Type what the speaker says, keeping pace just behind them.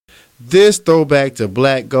This throwback to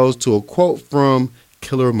black goes to a quote from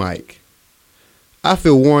Killer Mike. I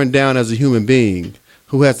feel worn down as a human being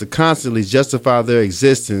who has to constantly justify their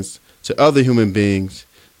existence to other human beings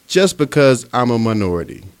just because I'm a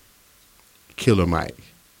minority. Killer Mike.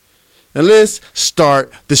 And let's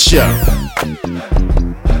start the show.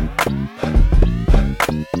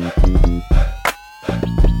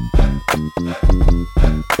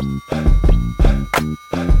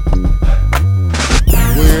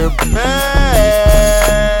 We're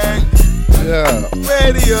back. Yeah.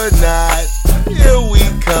 Ready or not, here we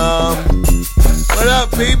come. What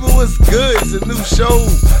up, people? What's good? It's a new show.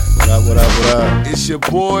 What up? It's your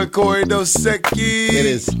boy, Corey Dosecki. It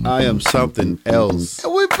is I Am Something Else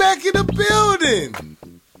And we're back in the building.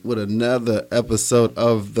 with another episode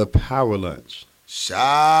of The Power Lunch.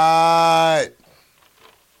 Shot.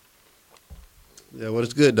 Yeah, what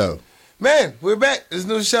is good though? Man, we're back. It's a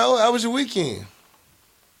new show. How was your weekend?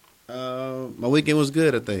 My weekend was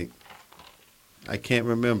good, I think. I can't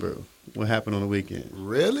remember what happened on the weekend.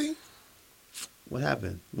 Really? What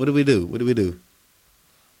happened? What did we do?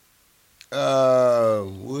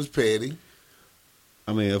 Was petty.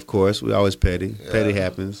 I mean, of course, we always petty. Yeah. Petty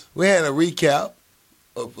happens. We had a recap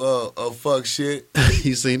of fuck shit.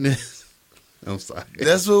 You seen this? I'm sorry.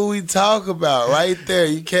 That's what we talk about right there.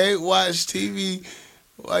 You can't watch TV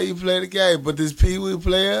while you play the game. But this Pee Wee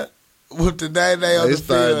player whipped the 9-9 on They the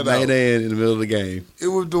started field. 9-9 in the middle of the game. It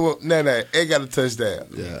was doing 9-9. It got a touchdown.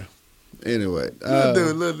 Yeah. Anyway. You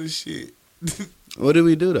do little shit. What did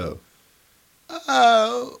we do, though?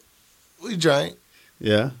 We drank.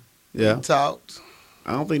 Yeah. We talked.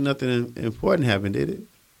 I don't think nothing important happened, did it?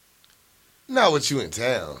 Not with you in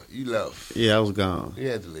town. You left. Yeah, I was gone. You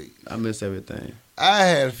had to leave. I missed everything. I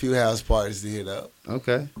had a few house parties to hit up.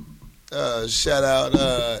 Okay. Shout out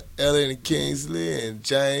Ellen and Kingsley and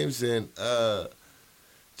James and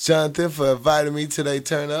Jonathan for inviting me to their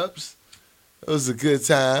turn-ups. It was a good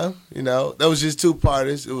time, you know. That was just two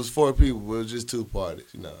parties. It was 4 people, but it was just 2 parties.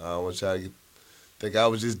 You know, I don't want y'all to think I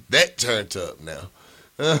was just that turned up now.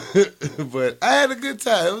 But I had a good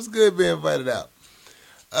time. It was good being invited out.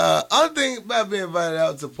 Other thing about being invited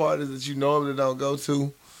out to parties that you normally don't go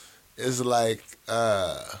to is like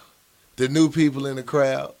the new people in the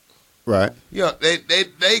crowd. Right. You know,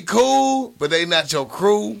 they cool, but they not your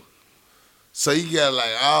crew. So you got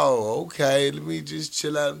like, oh, okay, let me just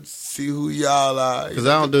chill out and see who y'all are. Because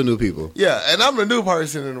I don't do new people. Yeah, and I'm the new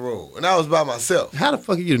person in the room, and I was by myself. How the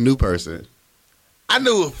fuck are you the new person? I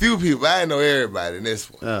knew a few people. I didn't know everybody in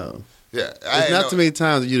this one. Oh. Yeah, It's not too many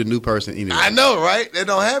times that you're the new person anyway. I know, right? That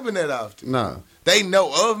don't happen that often. No. They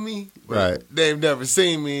know of me, but Right. they've never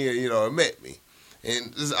seen me or, or met me. And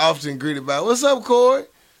it's often greeted by, what's up, Corey?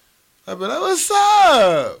 I be like, what's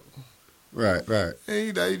up? Right.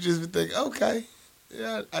 And you just think, okay,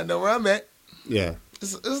 yeah, I know where I'm at. Yeah.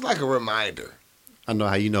 It's like a reminder. I know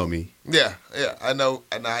how you know me. Yeah, I know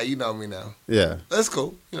how you know me now. Yeah. That's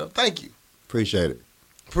cool. You know, thank you. Appreciate it.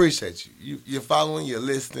 Appreciate you. You're following, you're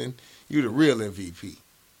listening. You're the real MVP.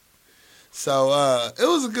 So it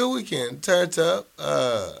was a good weekend. Turned up.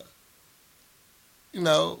 You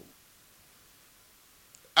know,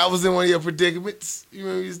 I was in one of your predicaments. You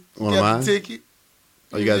remember you One of got mine? the ticket?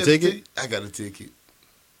 Oh, you got a ticket? I got a ticket.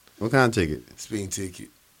 What kind of ticket? Speeding ticket.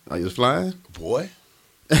 Oh, you was flying? Boy.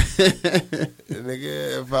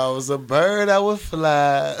 Nigga, if I was a bird, I would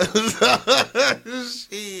fly.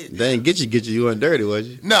 Shit. They didn't get you. You weren't dirty, was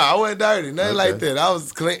you? No, I wasn't dirty. Nothing like Okay. that. I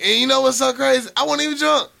was clean. And you know what's so crazy? I wasn't even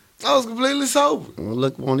drunk. I was completely sober. Well,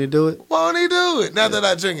 look, won't he do it? Why don't he do it? Not that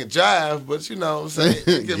I drink and drive, but you know what I'm saying?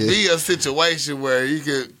 It could be a situation where you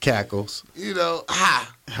could, Cackles. you know,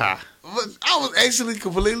 Ha. But I was actually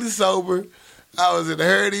completely sober. I was in the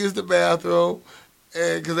hurry to use the bathroom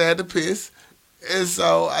because I had to piss. And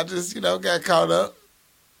so I just, you know, got caught up.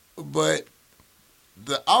 But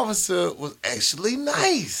the officer was actually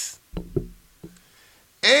nice.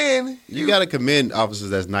 And You got to commend officers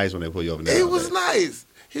that's nice when they pull you over. he was nice.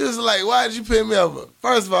 He was like, why did you pull me over?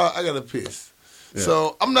 First of all, I got to piss. Yeah.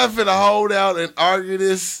 So I'm not finna hold out and argue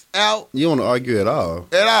this out You don't want to argue at all.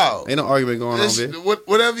 at all. Ain't no argument going on, bitch.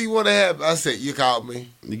 Whatever you want to have, I said, you called me.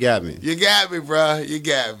 You got me. You got me, bro. You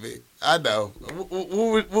got me. I know.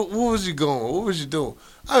 What was you going? What was you doing?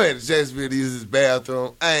 I had to Jacksonville to use this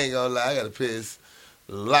bathroom. I ain't gonna lie. I got to piss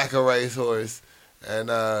like a racehorse. And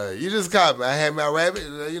you just called me. I had my rabbit.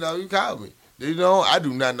 You know, you called me. You know, I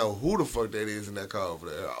do not know who the fuck that is in that car over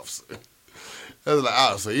there, officer. I was like,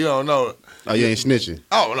 oh, so you don't know. Oh, you ain't snitching.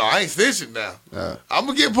 Oh, no, I ain't snitching now. I'm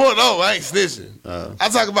going to get pulled over. I ain't snitching. I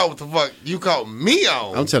talk about what the fuck you called me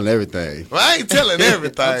on. I'm telling everything. Well, I ain't telling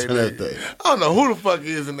everything. I'm telling everything. I don't know who the fuck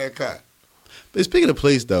is in that car. But speaking of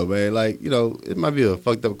police, though, man, like, it might be a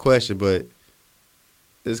fucked up question, but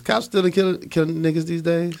is cops still killing niggas these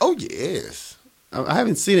days? Oh, yes. I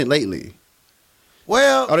haven't seen it lately.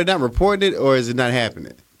 Well, Are they not reporting it, or is it not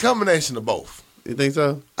happening? combination of both. You think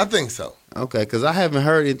so? I think so. Okay, because I haven't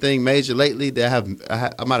heard anything major lately. I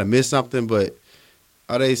might have missed something, but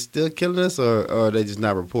are they still killing us, or are they just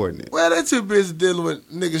not reporting it? Well, they're too busy dealing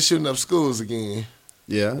with niggas shooting up schools again.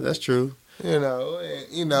 Yeah, that's true. But,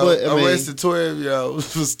 arrested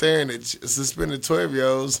 12-year-olds for suspended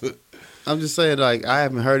 12-year-olds. I'm just saying, like, I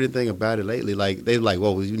haven't heard anything about it lately. Like, they like,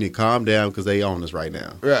 well, you need to calm down because they on us right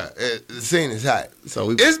now. Right. The scene is hot. So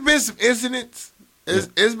it's been some incidents.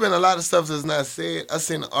 It's been a lot of stuff that's not said. I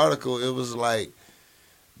seen an article. It was like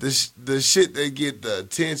the shit they get the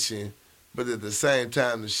attention, but at the same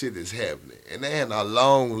time the shit is happening. And they had a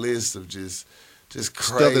long list of just crazy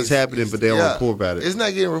stuff that's happening, but they don't report about it. It's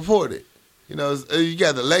not getting reported. You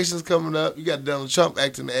got the elections coming up. You got Donald Trump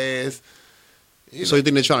acting the ass. So you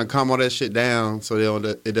think they're trying to calm all that shit down so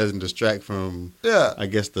it doesn't distract from, I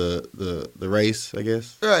guess, the race, I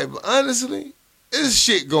guess? Right, but honestly, there's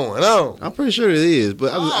shit going on. I'm pretty sure it is,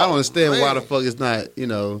 but I don't understand man. why the fuck it's not,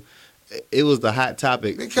 it was the hot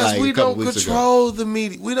topic. Because like we a couple don't weeks control ago. the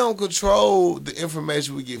media. We don't control the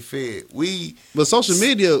information we get fed. But social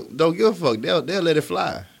media don't give a fuck. They'll let it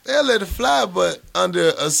fly. They'll let it fly, but under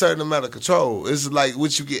a certain amount of control. It's like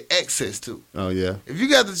what you get access to. Oh, yeah. If you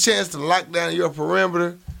got the chance to lock down your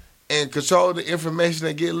perimeter and control the information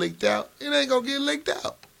that get leaked out, it ain't going to get leaked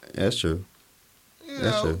out. That's true.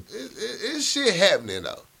 That's true. It's shit happening,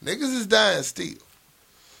 though. Niggas is dying still.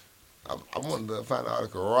 I wanted to find an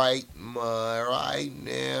article right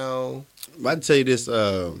now. I'm about to tell you this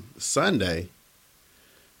Sunday,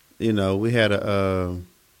 we had a...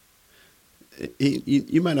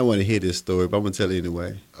 you might not want to hear this story, but I'm going to tell it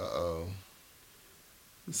anyway. Uh-oh.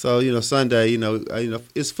 So, Sunday,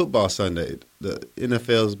 it's football Sunday. The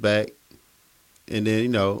NFL's back. And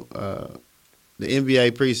then, the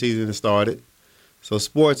NBA preseason has started. So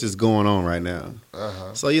sports is going on right now.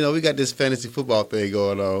 Uh-huh. So, we got this fantasy football thing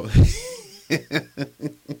going on.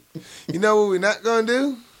 You know what we're not going to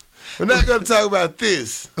do? We're not going to talk about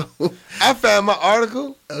this. I found my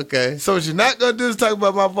article. Okay. So what you're not going to do is talk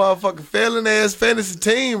about my motherfucking failing-ass fantasy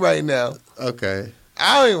team right now. Okay.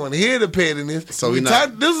 I don't even want to hear the pettiness. So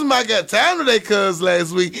this is my got time today, cuz,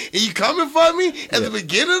 last week. And you coming for me at the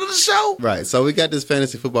beginning of the show? Right. So we got this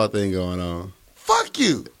fantasy football thing going on. Fuck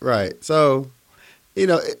you. Right. So,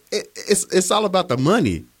 it's all about the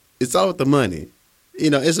money. It's all about the money.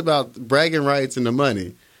 It's about bragging rights and the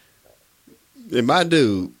money. And my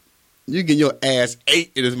dude, you get your ass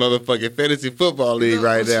ate in this motherfucking fantasy football league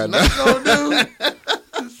right now. Not gonna do.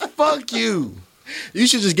 Fuck you. You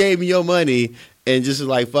should just gave me your money and just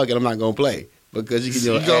like, fuck it, I'm not gonna play because you get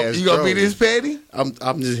your ass. You gonna be this petty?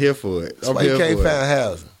 I'm just here for it. That's why you can't find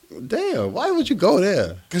housing. Damn, why would you go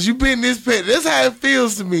there? Cause you being this petty. That's how it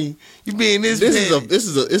feels to me. You being this petty. It's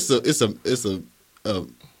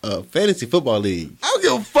a fantasy football league. I don't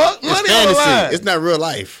give a fuck. Money It's on the fantasy. line. It's not real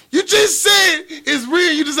life. You just said it's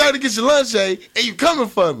real. You decided to get your lunch, and you coming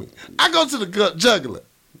for me. I go to the juggler.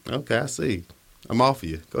 Okay, I see. I'm off of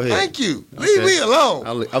you. Go ahead. Thank you. Leave me alone.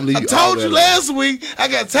 I'll leave I you told you alone. last week I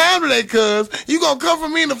got time today, cuz you gonna come for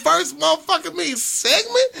me in the first motherfucking me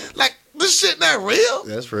segment? Like this shit not real?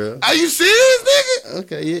 That's real. Are you serious, nigga?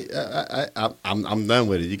 Okay, yeah, I'm done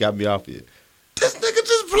with it. You got me off of you. This nigga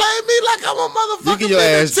just played me like I'm a motherfucking You get your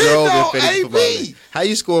ass drove in fantasy football. AB. League. How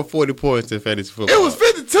you score 40 points in fantasy football? It was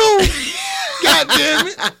 52. God damn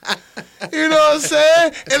it. You know what I'm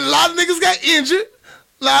saying? And a lot of niggas got injured.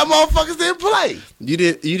 A lot of motherfuckers didn't play. You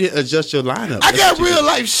didn't adjust your lineup. I got real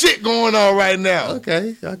life shit going on right now.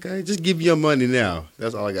 Okay. Just give me your money now.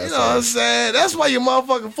 That's all I got to You know what I'm say. saying? That's why your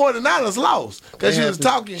motherfucking 49ers lost. Because They you was happened.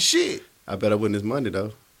 talking shit. I bet I win this money,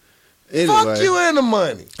 though. Anyway, Fuck you and the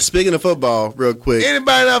money. Speaking of football, real quick.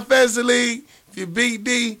 Anybody in our fantasy league, if you beat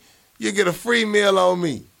D, you get a free meal on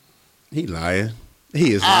me. He lying.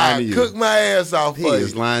 He is lying to I you. cook my ass off He for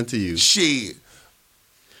is you. lying to you. Shit.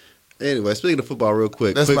 Anyway, speaking of football, real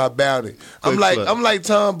quick. That's my bounty. I'm plug. like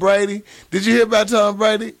Tom Brady. Did you hear about Tom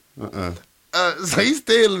Brady? Uh-uh. So he's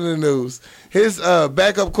still in the news. His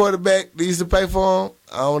backup quarterback they used to pay for him.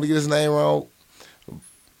 I don't want to get his name wrong.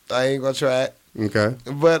 I ain't gonna try it. Okay.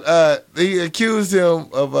 But he accused him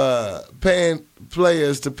of paying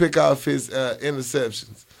players to pick off his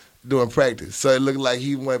interceptions during practice. So it looked like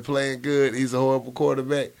he wasn't playing good. He's a horrible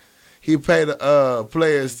quarterback. He paid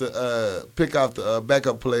players to pick off the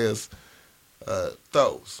backup players'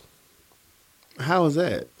 throws. How was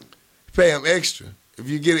that? Pay him extra. If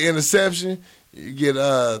you get an interception, you get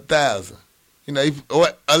 1,000.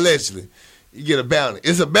 Allegedly. you get a bounty.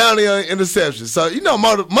 It's a bounty on interception. So,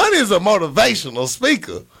 money is a motivational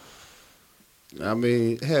speaker. I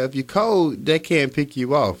mean, hell, if you cold, they can't pick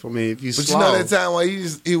you off. I mean, if you But slow, you know that time when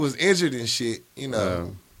he was injured and shit, you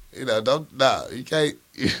can't, you know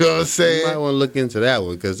what I'm saying? you might want to look into that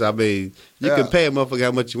one because, I mean, you can pay a motherfucker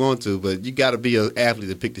how much you want to, but you got to be an athlete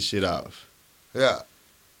to pick the shit off. Yeah.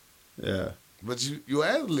 Yeah. But you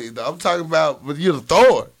athlete, though. I'm talking about, but you're the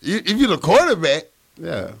thrower. If you're the quarterback,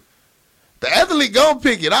 Yeah. the athlete gonna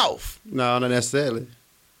pick it off. No, not necessarily.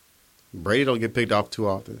 Brady don't get picked off too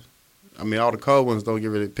often. I mean, all the cold ones don't get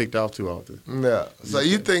really picked off too often. Yeah. So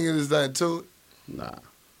you think it is done too? Nah.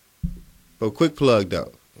 But quick plug,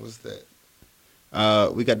 though. What's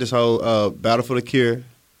that? We got this whole Battle for the Cure,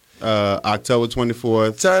 October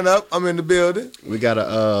 24th. Turn up. I'm in the building. We got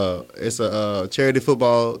it's a charity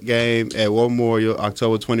football game at War Memorial,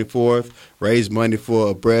 October 24th. Raise money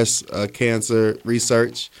for breast cancer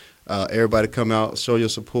research. Everybody come out, show your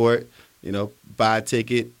support. Buy a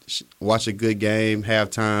ticket, watch a good game,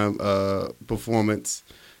 halftime performance.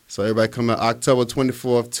 So everybody come out October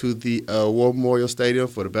 24th to the War Memorial Stadium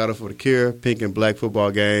for the Battle for the Cure, pink and black football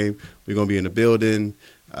game. We're going to be in the building.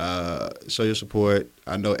 Show your support.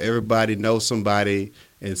 I know everybody knows somebody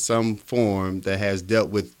in some form that has dealt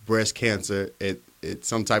with breast cancer at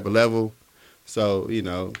some type of level. So,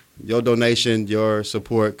 your donation, your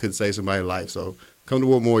support could save somebody's life. So come to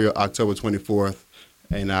War Memorial October 24th,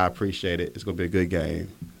 and I appreciate it. It's going to be a good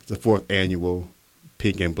game. It's the 4th annual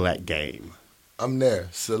pink and black game. I'm there.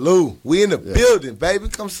 Salute. We in the building, baby.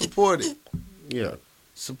 Come support it. Yeah.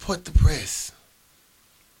 Support the press.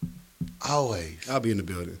 Always. I'll be in the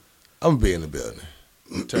building. I'm gonna be in the building.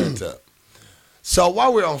 Turns up. So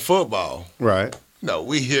while we're on football, Right.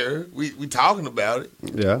 we here. We talking about it.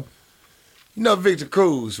 Yeah. Victor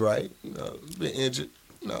Cruz, right? Been injured.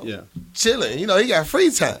 Yeah. Chilling. He got free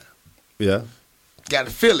time. Yeah. Got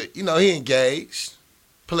to feel it. He engaged,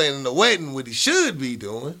 planning the wedding, what he should be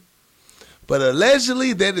doing. But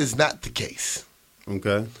allegedly, that is not the case.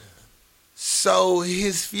 Okay. So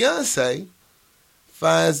his fiance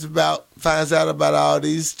finds out about all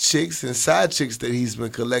these chicks and side chicks that he's been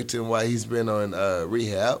collecting while he's been on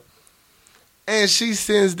rehab. And she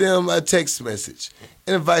sends them a text message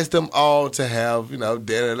and invites them all to have,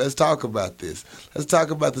 dinner. Let's talk about this. Let's talk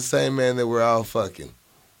about the same man that we're all fucking.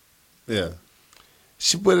 Yeah.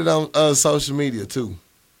 She put it on social media, too.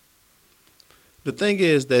 The thing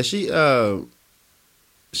is that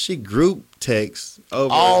she group texts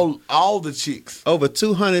over all the chicks. over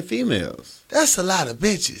 200 females. That's a lot of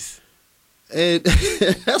bitches. And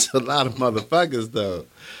that's a lot of motherfuckers though.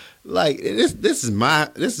 Like this is my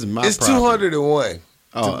It's property. 201.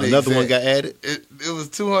 Oh, another one got added? It was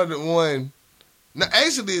 201. No,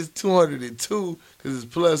 actually it's 202 because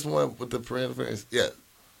it's plus one with the parentheses. Yeah.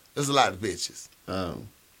 There's a lot of bitches. Well,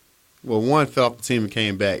 one fell off the team and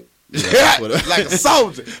came back. Like a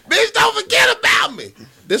soldier. Bitch, don't forget about me.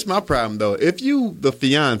 This is my problem, though. If you, the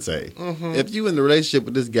fiance, if you in the relationship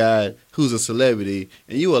with this guy who's a celebrity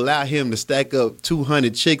and you allow him to stack up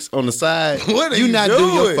 200 chicks on the side, what are you you not doing?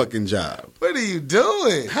 doing your fucking job. What are you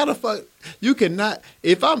doing? How the fuck you cannot?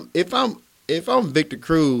 If I'm Victor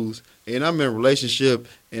Cruz and I'm in a relationship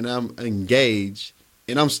and I'm engaged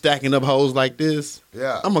and I'm stacking up hoes like this,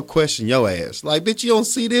 Yeah. I'm gonna question your ass. Like, bitch, you don't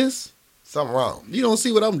see this? Something wrong. You don't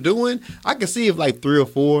see what I'm doing? I can see if like 3 or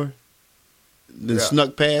 4 then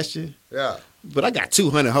snuck past you. Yeah. But I got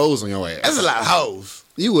 200 hoes on your ass. That's a lot of hoes.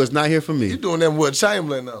 You was not here for me. You doing them with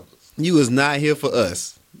Chamberlain numbers. You was not here for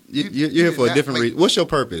us. You're here for a different reason. What's your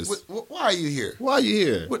purpose? Why are you here? Why are you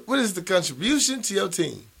here? What is the contribution to your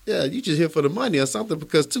team? Yeah, you just here for the money or something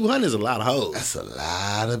because 200 is a lot of hoes. That's a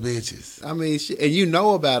lot of bitches. I mean, shit, and you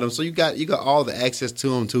know about them, so you got all the access to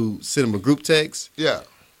them to send them a group text. Yeah.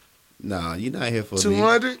 Nah, you're not here for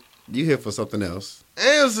 200? You here for something else.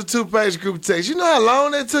 And it was a 2-page group text. You know how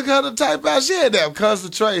long it took her to type out? She had to have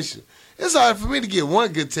concentration. It's hard for me to get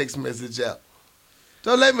one good text message out.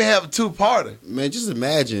 Don't let me have a 2-parter. Man, just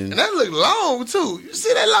imagine. And that looked long, too. You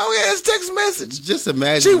see that long-ass text message? Just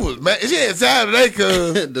imagine. She was mad. She had time today,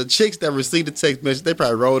 cuz. The chicks that received the text message, they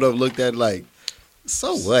probably rolled up and looked at it like,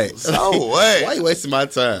 so what? So what? Why you wasting my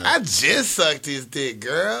time? I just sucked his dick,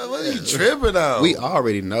 girl. What are you tripping on? We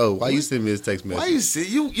already know. Why you send me this text message? Why you see?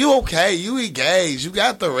 You okay. You engaged. You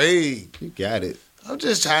got the ring. You got it. I'm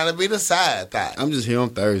just trying to be the side thought. I'm just here on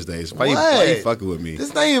Thursdays. Why What? you fucking with me?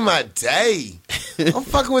 This not even my day. I'm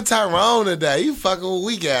fucking with Tyrone today. You fucking what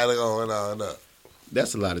we got going on up.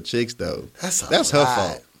 That's a lot of chicks, though. That's her lot.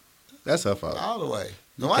 fault. That's her fault. All the way.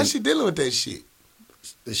 Now, why is she dealing with that shit?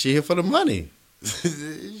 She here for the money.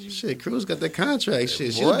 Shit, Cruz got that contract.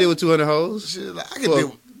 Shit, she Boy. don't deal with 200 hoes. Shit, like, I can deal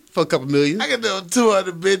with for a couple million. I can do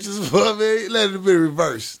 200 bitches for $1 million. Let it be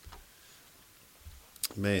reversed.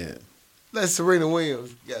 Man. Let Serena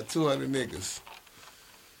Williams got 200 niggas.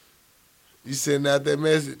 You sending out that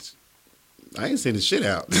message? I ain't sending shit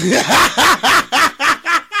out.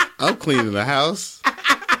 I'm cleaning the house.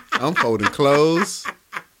 I'm folding clothes.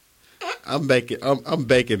 I'm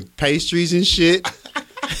baking pastries and shit.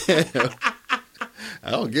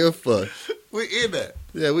 I don't give a fuck. We in there.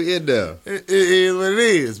 Yeah, we in there. It is what it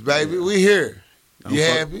is, baby. We here. You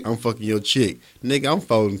happy? I'm fucking your chick. Nigga, I'm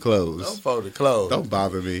folding clothes. I'm folding clothes. Don't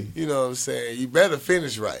bother me. You know what I'm saying? You better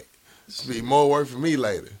finish right. It's be more work for me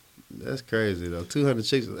later. That's crazy, though. 200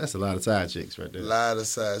 chicks, that's a lot of side chicks right there. A lot of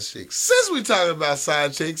side chicks. Since we talking about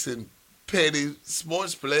side chicks and petty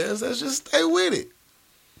sports players, let's just stay with it.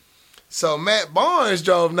 So Matt Barnes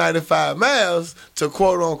drove 95 miles to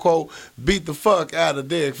quote-unquote beat the fuck out of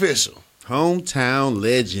Derek Fisher. Hometown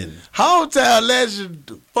legend. Hometown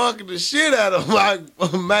legend fucking the shit out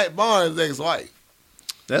of Matt Barnes' ex-wife.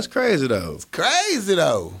 That's crazy, though. It's crazy,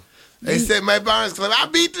 though. They said Matt Barnes claimed, I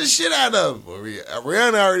beat the shit out of him.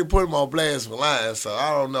 Rihanna already put him on blast for lying, so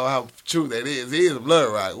I don't know how true that is. He is a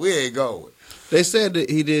blood rock. We ain't going. They said that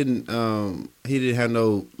he didn't have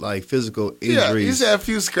no like physical injuries. Yeah, he said a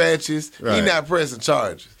few scratches. Right. He not pressing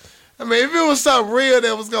charges. I mean, if it was something real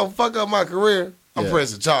that was gonna fuck up my career, I'm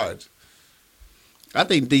pressing charges. I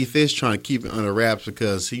think D Fish trying to keep it under wraps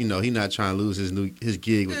because he not trying to lose his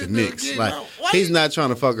gig with the Knicks. Like he's not trying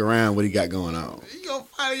to fuck around what he got going on. You gonna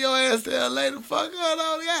follow your ass to LA to fuck going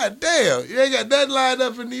on? God damn, you ain't got nothing lined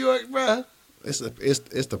up in New York, bro. It's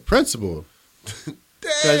the principle.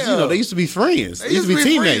 Damn, Because they used to be friends. They used to be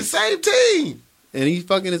teammates. Same team. And he's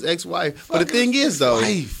fucking his ex-wife. But the thing is, though,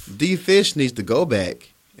 D Fish needs to go back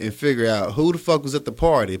and figure out who the fuck was at the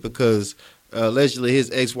party because allegedly his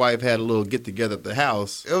ex-wife had a little get-together at the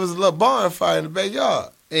house. It was a little bonfire in the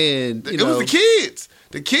backyard. And it was the kids.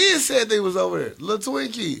 The kids said they was over there, little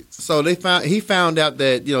twin kids. So he found out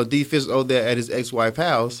that D Fish was over there at his ex-wife's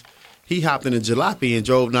house. He hopped in a jalopy and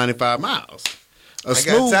drove 95 miles. I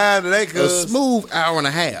got time today, cuz. A smooth hour and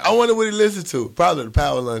a half. I wonder what he listened to. Probably the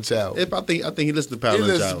Power Lunch Hour. I think he listened to Power Lunch Hour.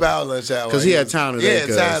 He listened to Power Lunch Hour. Because he had time today, cuz.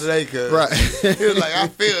 He had time today, cuz. Right. He was like, I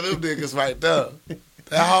feel them niggas right there.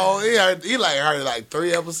 That whole, he heard like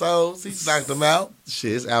 3 episodes. He knocked them out.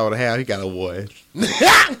 Shit, it's an hour and a half. He got a one.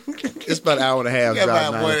 It's about an hour and a half. He got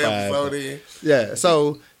about 1 episode in. Yeah,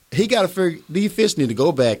 so he got to figure, D Fish need to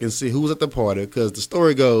go back and see who was at the party because the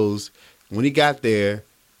story goes, when he got there,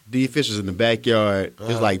 D Fish was in the backyard.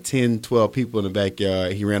 There's like 10, 12 people in the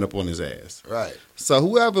backyard. He ran up on his ass. Right. So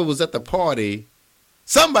whoever was at the party,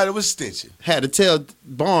 somebody was snitching. Had to tell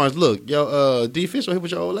Barnes, look, D Fish was here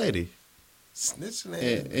with your old lady. Snitching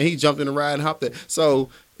and he jumped in the ride and hopped there. So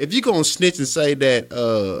if you're going to snitch and say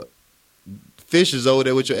that Fish is over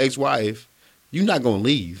there with your ex-wife, you're not going to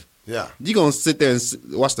leave. Yeah. You're going to sit there and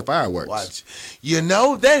watch the fireworks. Watch.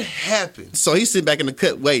 That happened. So he's sitting back in the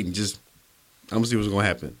cut waiting, I'm going to see what's going to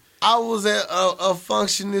happen. I was at a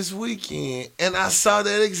function this weekend, and I saw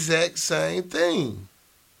that exact same thing.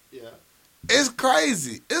 Yeah. It's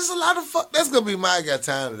crazy. It's a lot of fuck. That's going to be my I got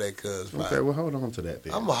time today, cuz. Okay, well, hold on to that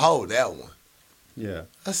then. I'm going to hold that one. Yeah.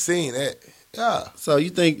 I seen that. Yeah. So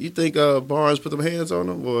you think Barnes put them hands on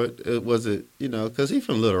him, or was it because he's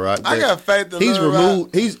from Little Rock? I got faith in he's Little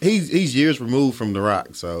removed. Rock. He's years removed from the Rock,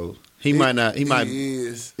 so he might not. He might be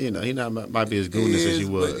as goonish as he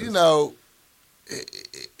was. But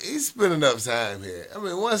he spent enough time here. I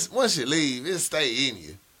mean, once you leave, it stay in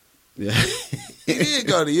you. Yeah. He did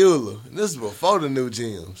go to Eula. This is before the new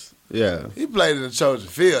gyms. Yeah. He played in the Trojan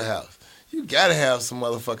Field House. You gotta have some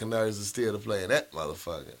motherfucking nerves to still to play in that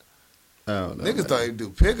motherfucker. I don't know. Niggas don't even do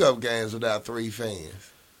pickup games without 3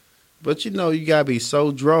 fans. But you gotta be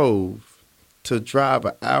so drove to drive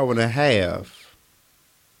an hour and a half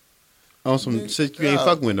on some shit you ain't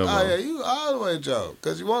fucking with no more. Oh yeah, you all the way drove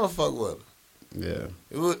because you want to fuck with him. Yeah.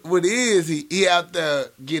 What it is, he out there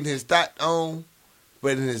getting his thought on,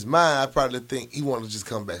 but in his mind, I probably think he want to just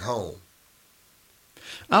come back home.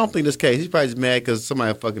 I don't think this case. He's probably just mad because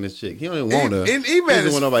somebody fucking his chick. He don't even want her. He mad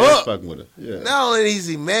as want nobody fuck. else fucking with her. Yeah. Not only is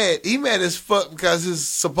he mad as fuck because his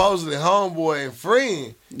supposedly homeboy and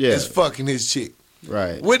friend is fucking his chick.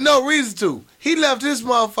 Right. With no reason to. He left his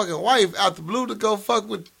motherfucking wife out the blue to go fuck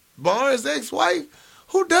with Barnes' ex-wife.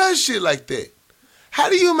 Who does shit like that? How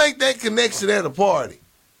do you make that connection at a party?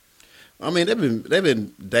 I mean, they've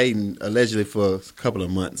been dating allegedly for a couple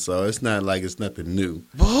of months, so it's not like it's nothing new.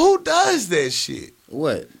 But who does that shit?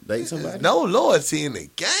 What? Date somebody? There's no loyalty in the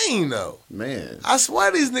game, though. Man. I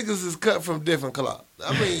swear these niggas is cut from different cloth.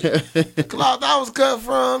 I mean, the cloth I was cut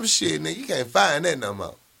from, shit, nigga, you can't find that no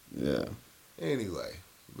more. Yeah. Anyway,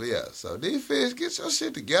 But yeah, so D-Fish, get your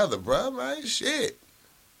shit together, bro, man. Shit.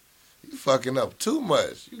 You fucking up too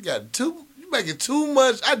much. You making too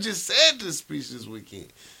much. I just said this speech this weekend.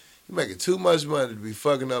 You making too much money to be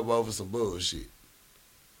fucking up over some bullshit.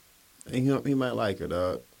 And he might like her,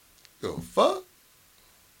 dog. Go fuck.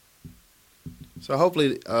 So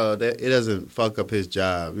hopefully that it doesn't fuck up his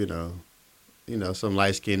job, you know. You know, some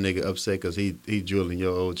light-skinned nigga upset because he drilling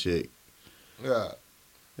your old chick. Yeah.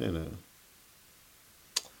 You know.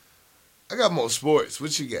 I got more sports.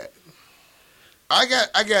 What you got? I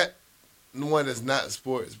got the one that's not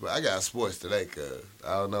sports, but I got sports today because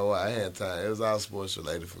I don't know why I had time. It was all sports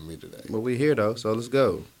related for me today. But we here, though, so let's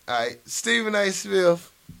go. All right. Stephen A. Smith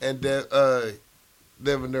and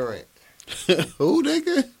Devin Durant. Who,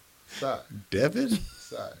 nigga? Sorry. Devin?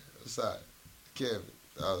 Sorry. Kevin.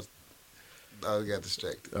 I got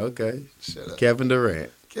distracted. Okay. Shut up. Kevin Durant.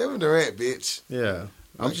 Kevin Durant, bitch. Yeah.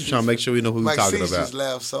 I'm just trying to make sure we know who we're talking Mike about. just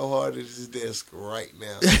laughed so hard at his desk right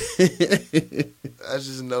now. I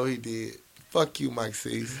just know he did. Fuck you, Mike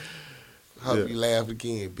Cease. Hope you laugh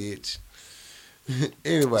again, bitch.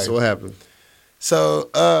 Anyway. So what happened?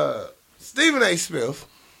 So, Stephen A. Smith,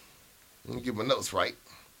 let me get my notes right,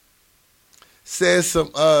 says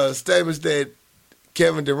some statements that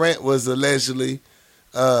Kevin Durant was allegedly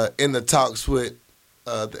in the talks with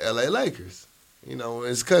the L.A. Lakers. You know, when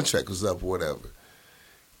his contract was up or whatever.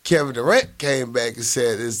 Kevin Durant came back and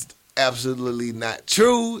said it's absolutely not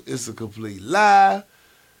true. It's a complete lie.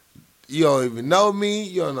 You don't even know me.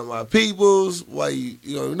 You don't know my peoples. Why you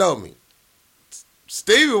don't even know me?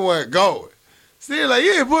 Steven wasn't going. Steven like,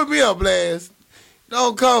 you ain't put me on blast.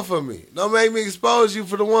 Don't come for me. Don't make me expose you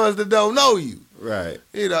for the ones that don't know you. Right.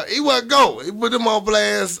 You know, he wasn't going. He put them on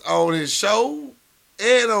blast on his show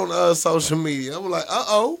and on social media. I was like,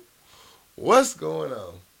 uh-oh, what's going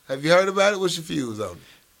on? Have you heard about it? What's your views on it?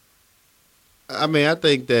 I mean, I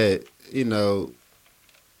think that, you know,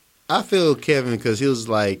 I feel Kevin because he was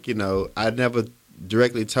like, you know, I never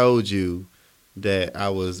directly told you that I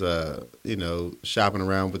was, you know, shopping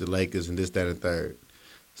around with the Lakers and this, that, and third.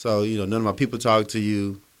 So, you know, none of my people talk to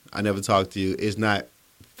you. I never talked to you. It's not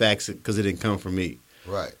facts because it didn't come from me.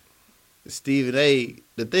 Right. Stephen A.,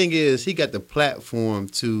 the thing is, he got the platform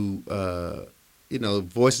to, you know,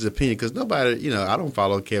 voice his opinion because nobody, you know, I don't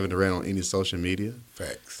follow Kevin Durant on any social media.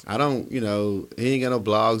 Facts. I don't, you know, he ain't got no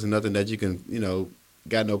blogs and nothing that you can, you know,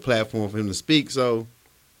 got no platform for him to speak. So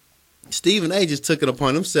Stephen A. just took it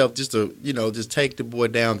upon himself just to, you know, just take the boy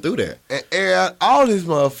down through there. And air out all his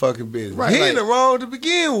motherfucking business. Right, He like, ain't the wrong to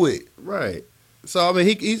begin with. Right. So, I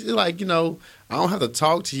mean, he's like, you know, I don't have to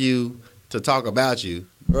talk to you to talk about you.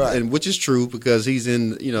 Right. And which is true because he's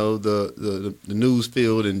in, you know, the news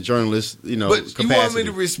field and journalist, you know, But capacity. you want me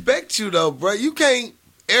to respect you, though, bro. You can't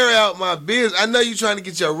air out my business. I know you're trying to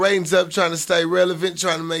get your ratings up, trying to stay relevant,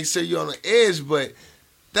 trying to make sure you're on the edge, but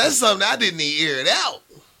that's something I didn't need air it out.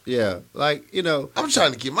 Yeah. Like, you know. I'm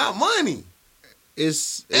trying to get my money.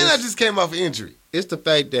 It's And I just came off an injury. It's the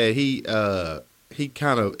fact that he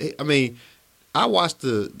kind of, I mean, I watched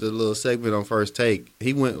the little segment on First Take.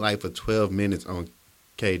 He went like for 12 minutes on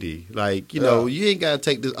KD. Like, you know, you ain't got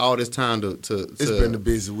to take all this time to It's been a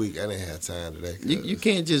busy week. I didn't have time today. You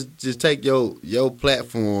can't just take your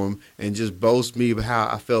platform and just boast me about how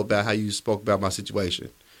I felt about how you spoke about my situation.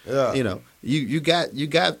 Yeah. You know, you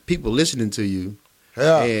got people listening to you.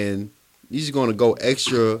 Yeah. And you just going to go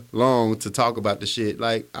extra long to talk about the shit.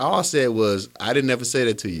 Like, all I said was, I didn't ever say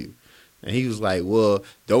that to you. And he was like, well,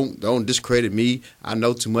 don't discredit me. I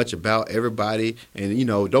know too much about everybody. And, you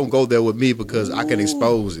know, don't go there with me because I can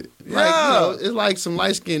expose it. Yeah. Like, you know, it's like some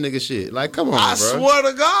light-skinned nigga shit. Like, come on, I bro. swear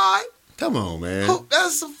to God. Come on, man.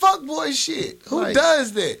 That's some fuckboy shit. Who Like-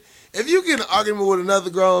 does that? If you get in an argument with another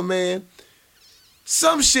grown man,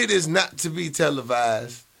 some shit is not to be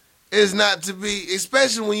televised. It's not to be,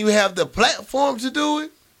 especially when you have the platform to do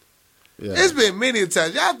it. Yeah. It's been many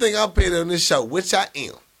times. Y'all think I'm petty on this show, which I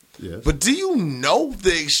am. Yes. But do you know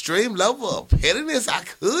the extreme level of pettiness I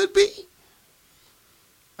could be?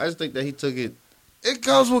 I just think that he took it. It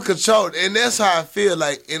comes with control, and that's how I feel.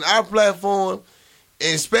 Like in our platform,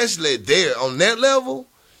 and especially there on that level,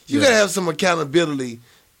 you Yeah. gotta have some accountability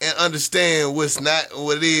and understand what's not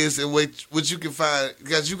what it is, and what you can find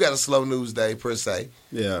because you got a slow news day per se.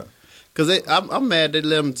 Yeah. Because I'm mad they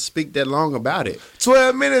let him speak that long about it.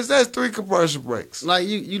 12 minutes, that's 3 commercial breaks. Like,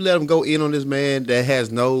 you let him go in on this man that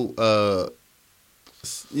has no,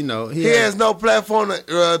 you know. He has no platform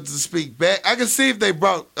to speak back. I can see if they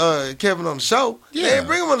brought Kevin on the show. Yeah. They didn't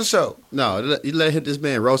bring him on the show. No, you let this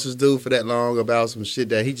man roast this dude for that long about some shit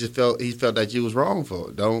that he felt that you was wrong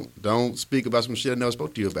for. Don't speak about some shit I never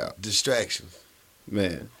spoke to you about. Distractions.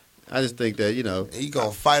 Man, I just think that, And you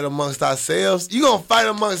gonna fight amongst ourselves? You gonna fight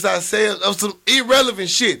amongst ourselves of some irrelevant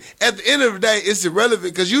shit. At the end of the day, it's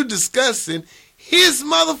irrelevant because you discussing his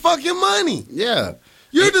motherfucking money. yeah.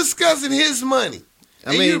 You're discussing his money. I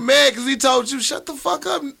And mean- you're mad because he told you, shut the fuck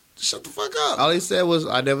up. Shut the fuck up. All he said was,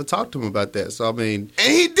 I never talked to him about that. So, I mean,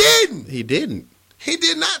 And he didn't. he didn't. He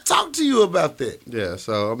did not talk to you about that. Yeah,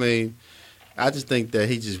 so, I mean, I just think that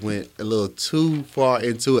he just went a little too far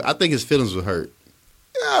into it. I think his feelings were hurt.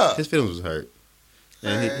 Yeah. His feelings was hurt.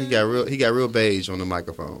 And he got real beige on the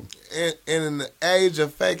microphone. And in the age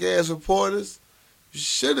of fake ass reporters,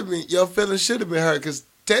 your feelings should have been hurt because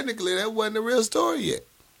technically that wasn't a real story yet.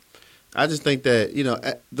 I just think that,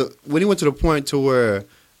 when he went to the point to where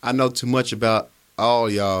I know too much about all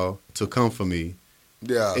y'all to come for me,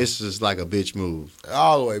 Yeah. it's just like a bitch move.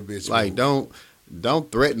 All the way, bitch. Like, don't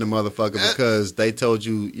threaten the motherfucker because they told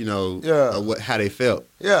you, how they felt.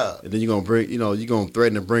 Yeah. And then you're gonna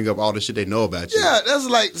threaten to bring up all the shit they know about you. Yeah, that's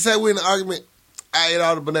like, say we're in an argument, I ate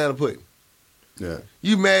all the banana pudding. Yeah.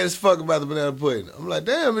 You mad as fuck about the banana pudding. I'm like,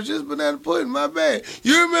 damn, it's just banana pudding, my bad.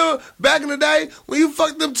 You remember back in the day when you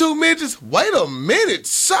fucked them two midgets? Wait a minute,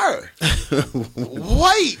 sir.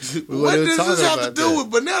 Wait. What does this have to do with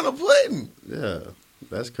banana pudding? Yeah.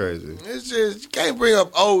 That's crazy. It's just, you can't bring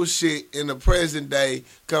up old shit in the present day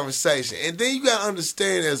conversation. And then you got to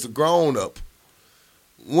understand as a grown up,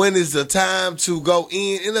 when is the time to go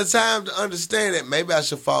in and the time to understand that maybe I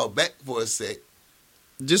should fall back for a sec.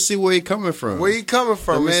 Just see where he coming from. Where he coming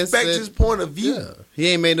from. The man Respect said- his point of view. Yeah. He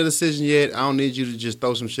ain't made no decision yet. I don't need you to just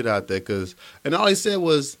throw some shit out there. And all he said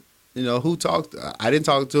was, who talked? I didn't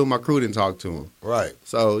talk to him. My crew didn't talk to him. Right.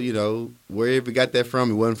 So, wherever he got that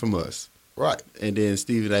from, it wasn't from us. Right. And then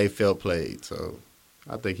Stephen A. felt played. So,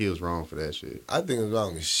 I think he was wrong for that shit. I think it's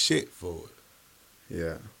wrong as shit for it.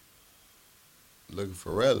 Yeah. Looking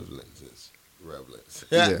for relevance. Relevance.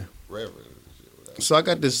 Yeah. Relevance. So, I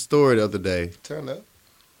got this story the other day Turn up.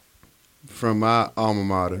 from my alma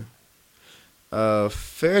mater.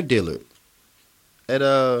 Fair Dillard. At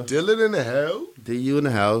Dylan in the hell? DU in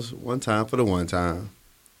the house, one time for the one time.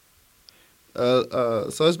 So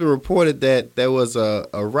it's been reported that there was a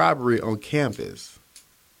robbery on campus,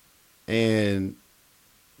 and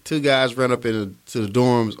two guys ran up to the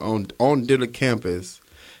dorms on Dillard campus,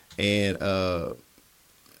 and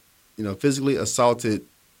physically assaulted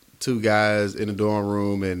two guys in the dorm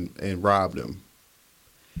room and robbed them.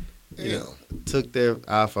 Yeah. Took their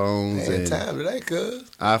iPhones Man, and time today, cuz.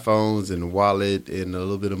 iPhones and wallet and a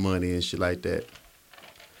little bit of money and shit like that.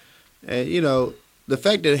 And the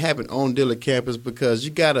fact that it happened on Dillard campus because you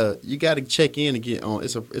gotta check in to get on.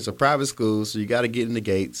 It's a private school, so you gotta get in the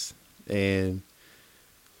gates. And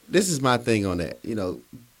this is my thing on that.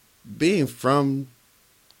 Being from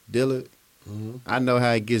Dillard, I know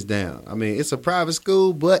how it gets down. I mean, it's a private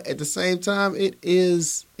school, but at the same time, it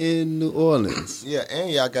is in New Orleans. Yeah, and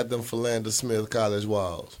y'all got them Philander Smith College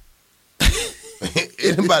walls.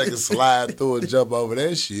 Anybody can slide through and jump over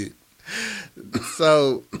that shit.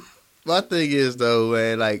 So, my thing is though,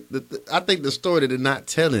 man, like I think the story that they're not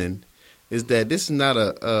telling is that this is not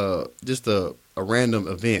just a random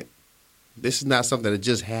event. This is not something that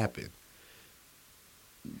just happened.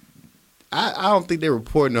 I don't think they're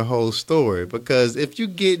reporting the whole story because if you're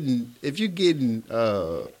getting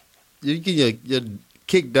your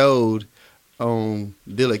kick dode on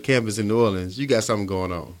Dillard campus in New Orleans, you got something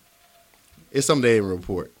going on. It's something they didn't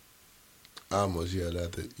report. I almost yelled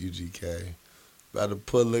out the UGK. About to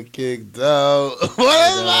pull a kick dode.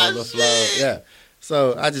 What is my shit? Yeah.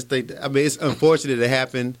 So I just think it's unfortunate it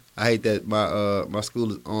happened. I hate that my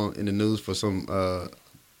school is on in the news for some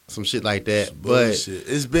shit like that. Bullshit.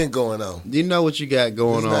 It's been going on. You know what you got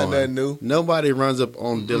going It's on. not nothing new. Nobody runs up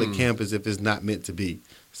on Dillard campus if it's not meant to be.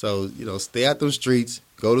 So, stay out those streets,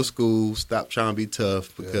 go to school, stop trying to be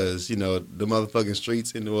tough because, the motherfucking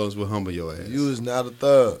streets in New Orleans will humble your ass. You is not a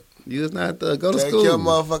thug. You is not a thug. Go to Take school. your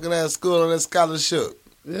motherfucking ass school on that scholarship.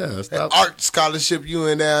 Yeah, That stop. art scholarship you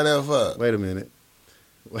in down there for. Wait a minute.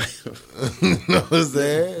 Know what I'm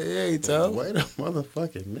saying? Yeah, you told. Wait a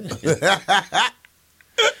motherfucking minute.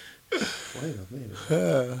 Wait a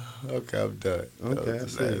minute. Okay, I'm done. Okay, I That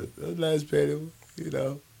see. was a nice petty one,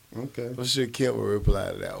 Okay. I'm sure Kim will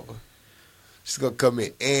reply to that one. She's going to come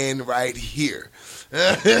in and right here.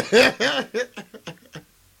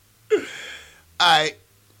 All right.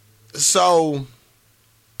 So,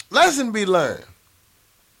 lesson be learned.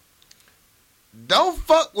 Don't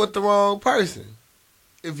fuck with the wrong person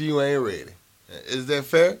if you ain't ready. Is that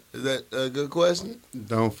fair? Is that a good question?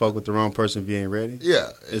 Don't fuck with the wrong person if you ain't ready.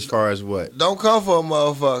 Yeah. As far as what? Don't come for a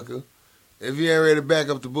motherfucker if you ain't ready to back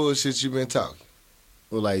up the bullshit you been talking.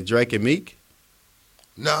 Well, like Drake and Meek.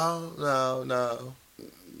 No.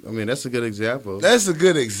 I mean, that's a good example. That's a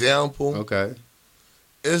good example. Okay.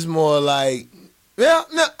 It's more like, yeah,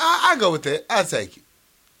 no, I go with that. I take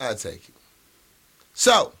it.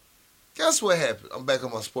 So, guess what happened? I'm back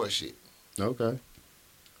on my sports shit. Okay.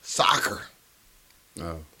 Soccer.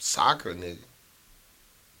 Oh. Soccer, nigga.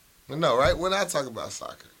 I know, right? When I talk about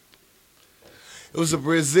soccer. It was a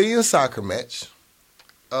Brazilian soccer match.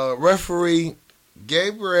 Referee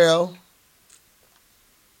Gabriel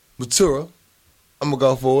Matura. I'm going to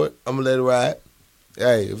go for it. I'm going to let it ride.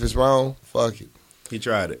 Hey, if it's wrong, fuck it. He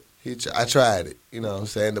tried it. I tried it. You know what I'm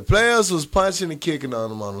saying? The players was punching and kicking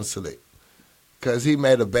on him on the select. Because he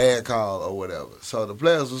made a bad call or whatever. So the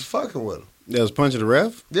players was fucking with him. They was punching the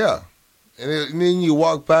ref? Yeah. And then you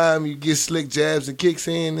walk by him, you get slick jabs and kicks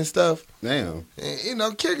in and stuff. Damn.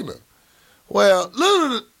 And, kicking him. Well,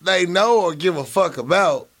 little did they know or give a fuck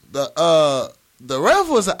about, the ref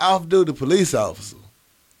was an off-duty police officer.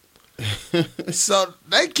 So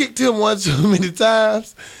they kicked him one too many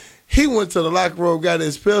times. He went to the locker room, got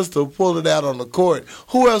his pistol, pulled it out on the court.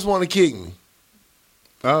 Who else want to kick me?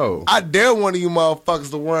 Oh. I dare one of you motherfuckers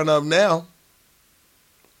to run up now.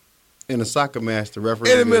 In a soccer match, the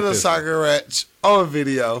referee. In the middle of soccer match, on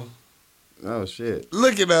video. Oh, shit.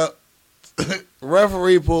 Look it up.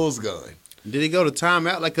 Referee pulls gun. Did he go to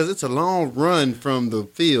timeout? Like, because it's a long run from the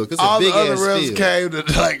field. It's All a big the other ass refs field. came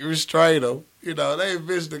to, restrain him. They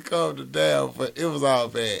eventually calmed it down, but it was all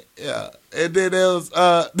bad. Yeah. And then there was,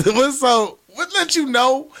 what let you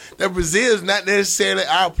know that Brazil is not necessarily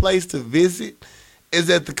our place to visit is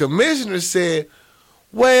that the commissioner said,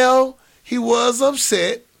 well, he was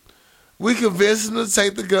upset. We convinced him to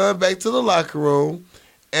take the gun back to the locker room,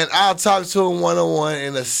 and I'll talk to him one-on-one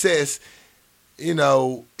and assess,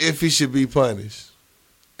 if he should be punished.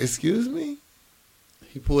 Excuse me?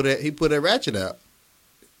 He pulled that ratchet out.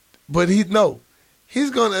 But he's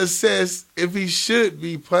going to assess if he should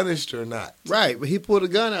be punished or not. Right, but he pulled a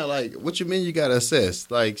gun out. Like, what you mean you got to assess?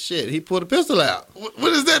 Like, shit, he pulled a pistol out.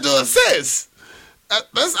 What is that to assess?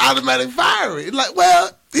 That's automatic firing. Like,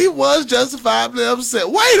 well, he was justifiably upset.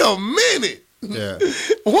 Wait a minute. Yeah.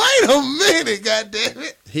 Wait a minute,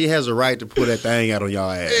 goddammit. He has a right to pull that thing out on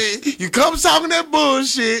y'all ass. Hey, you come talking that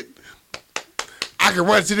bullshit, I can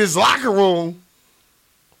run to this locker room.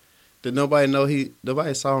 Did nobody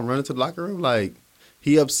saw him running to the locker room? Like,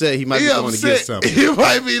 he upset. He might be going to get something. He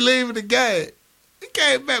might be leaving the game. He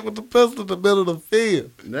came back with the pistol in the middle of the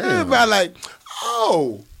field. Damn. Everybody like,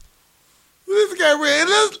 oh, this guy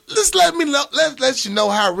really. Let's let you know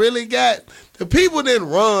how it really got. The people didn't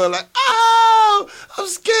run like, oh, I'm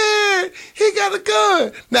scared. He got a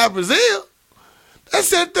gun. Now Brazil, they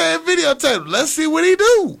sat there and videotape. Let's see what he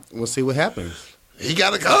do. We'll see what happens. He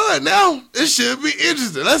got a gun now. It should be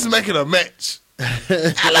interesting. Let's make it a match.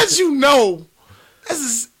 I let you know.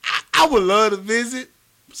 I would love to visit.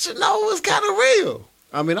 But it's kind of real.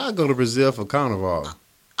 I mean, I'd go to Brazil for Carnival.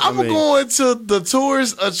 I'm going to the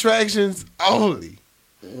tourist attractions only.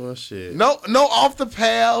 Well, shit. No off the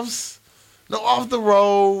paths. No off the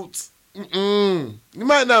roads. You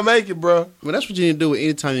might not make it, bro. Well, that's what you need to do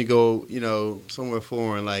anytime you go, somewhere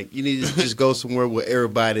foreign. Like, you need to just go somewhere where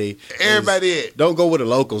everybody at. Don't go where the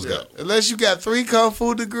locals go. Unless you got 3 Kung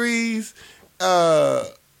Fu degrees,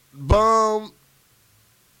 bum.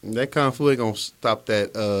 That Kung Fu ain't going to stop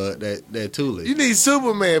that Thule. You need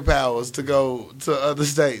Superman powers to go to other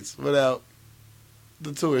states without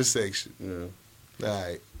the tourist section. Yeah. All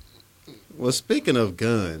right. Well, speaking of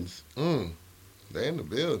guns. They in the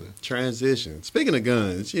building. Transition. Speaking of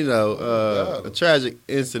guns, a tragic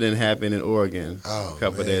incident happened in Oregon a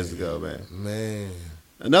couple of days ago, man. Man.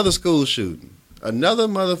 Another school shooting. Another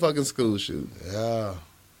motherfucking school shooting. Yeah.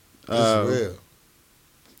 That's real.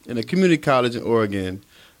 In a community college in Oregon,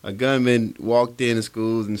 a gunman walked in the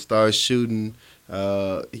schools and started shooting.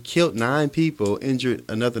 He killed 9 people, injured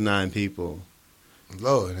another 9 people.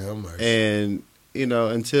 Lord have mercy. And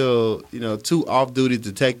until 2 off-duty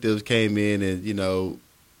detectives came in and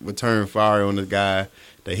returned fire on the guy.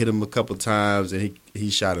 They hit him a couple times and he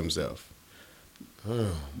shot himself.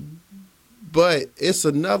 But it's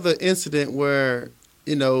another incident where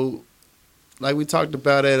like we talked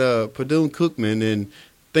about at Purdue-Cookman and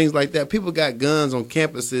things like that. People got guns on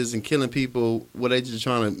campuses and killing people where they just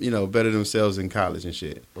trying to better themselves in college and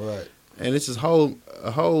shit. Right. And it's a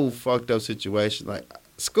whole fucked up situation. Like,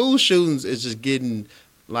 school shootings is just getting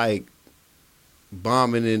like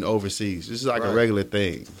bombing in overseas. This is like a regular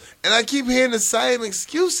thing. And I keep hearing the same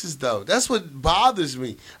excuses, though. That's what bothers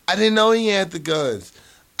me. I didn't know he had the guns.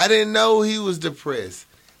 I didn't know he was depressed.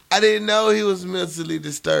 I didn't know he was mentally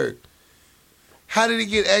disturbed. How did he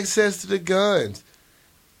get access to the guns?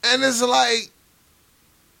 And it's like,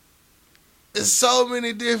 it's so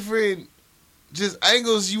many different just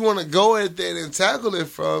angles you want to go at that and tackle it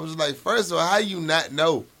from. It's like, first of all, how you not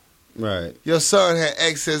know Right. your son had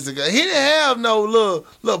access to guns? He didn't have no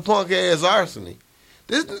little punk ass arsenal.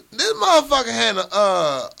 This motherfucker had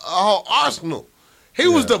a whole arsenal. He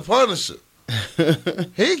was the Punisher.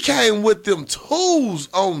 He came with them tools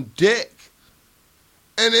on deck.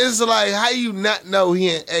 And it's like, how you not know he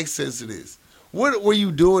had access to this? What were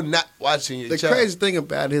you doing not watching your child? The crazy thing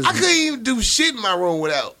about his... I couldn't even do shit in my room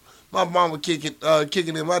without my mama kicking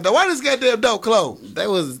in my door. Why this goddamn door closed? That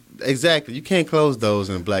was... Exactly. You can't close those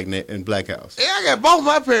in Black House. Yeah, I got both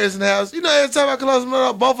my parents in the house. You know, every time I close my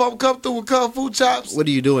door, both of them come through with kung fu chops. What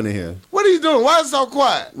are you doing in here? What are you doing? Why is it so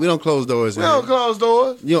quiet? We don't close doors in We here. don't close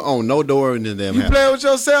doors. You don't own no door in the damn You house. playing with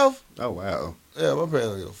yourself? Oh, wow. Yeah, my parents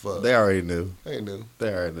don't give a fuck. They already knew. They knew.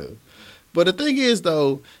 They already knew. But the thing is,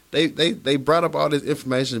 though, they brought up all this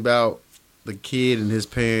information about the kid and his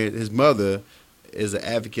parent. His mother is an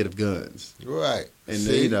advocate of guns. Right. And,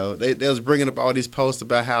 See? you know, they was bringing up all these posts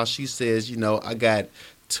about how she says, you know, I got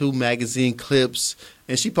 2 magazine clips.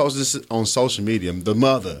 And she posted this on social media. The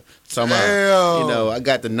mother. Somehow, Damn. you know, I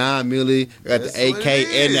got the 9 milli, I got That's the AK what it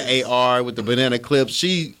and the is. AR with the banana clips.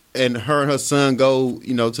 She and her son go,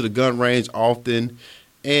 you know, to the gun range often.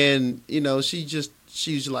 And, you know, she's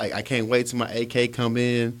like, I can't wait till my AK come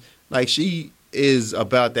in. Like, she is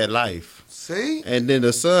about that life. See? And then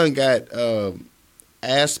the son got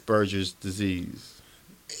Asperger's disease.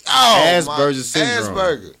 Oh, Asperger's syndrome.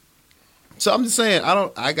 Asperger. So I'm just saying, I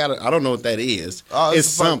don't know what that is. Oh, it's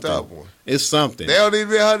it's a fucked something. up one. It's something. They don't even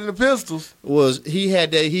be hunting the pistols. Was he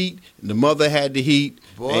had that heat? The mother had the heat,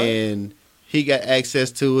 Boy. and he got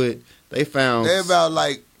access to it. They found They about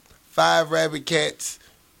like 5 rabbit cats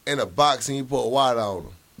in a box and you pour water on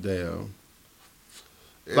them. damn.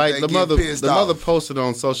 If Like they the get mother, pissed the mother off. posted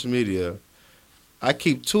on social media. I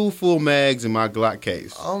keep 2 full mags in my Glock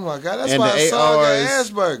case. Oh my God, that's And why the I saw ARs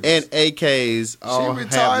Asperger's. and AKs all she have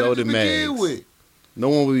retarded to loaded begin mags. with. No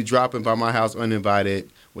one will be dropping by my house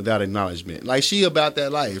uninvited without acknowledgement. Like, she about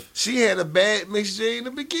that life. She had a bad mixed gene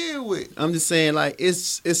to begin with. I'm just saying, like,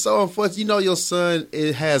 it's so unfortunate. You know, your son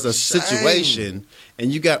has a Shame. situation,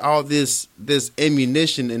 and you got all this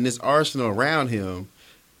ammunition and this arsenal around him.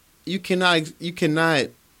 You cannot,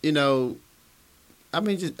 you know. I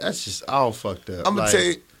mean, that's just all fucked up. I'm gonna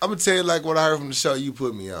Like, tell you like what I heard from the show you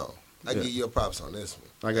put me on. I Yeah. give you your props on this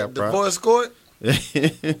one. I got That props. divorce court.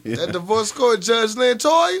 That divorce court, Judge Lynn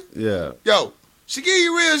Toya. Yeah. Yo, she give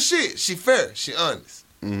you real shit. She fair. She honest.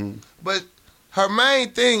 Hmm. But her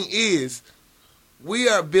main thing is we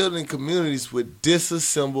are building communities with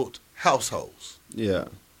disassembled households. Yeah.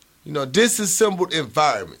 You know, disassembled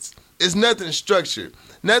environments. It's nothing structured.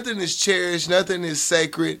 Nothing is cherished. Nothing is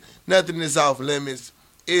sacred. Nothing is off limits.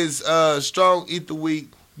 It's strong, eat the weak,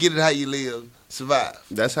 get it how you live, survive.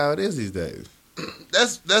 That's how it is these days.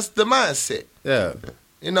 That's the mindset. Yeah.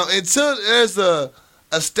 You know, until there's a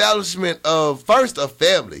establishment of first a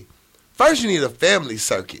family. First you need a family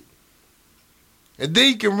circuit. And then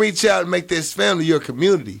you can reach out and make this family your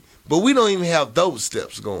community. But we don't even have those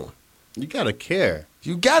steps going. You gotta care.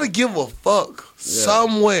 You gotta give a fuck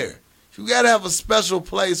somewhere. You gotta have a special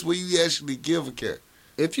place where you actually give a care.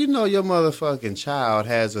 If you know your motherfucking child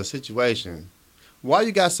has a situation, why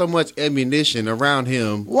you got so much ammunition around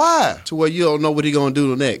him Why? to where you don't know what he gonna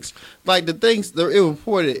do next? Like the things it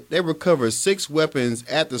reported, they recovered 6 weapons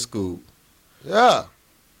at the school, Yeah.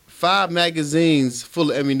 5 magazines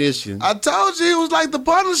full of ammunition, I told you he was like the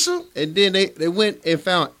Punisher. and then they went and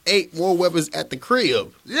found 8 more weapons at the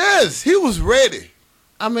crib. Yes, he was ready.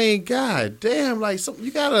 I mean, god damn, like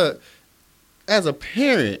you gotta, as a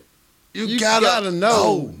parent, you gotta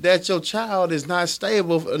know that your child is not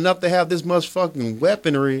stable enough to have this much fucking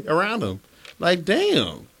weaponry around him. Like,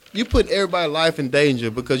 damn. You put everybody's life in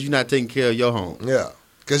danger because you're not taking care of your home. Yeah.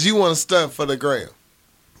 Because you want to stunt for the gram.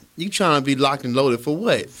 You trying to be locked and loaded for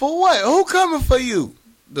what? For what? Who coming for you?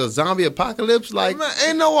 The zombie apocalypse? Like, Man,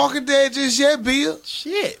 ain't no Walking Dead just yet, Bill.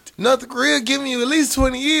 shit. North Korea giving you at least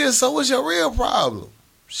 20 years, so what's your real problem?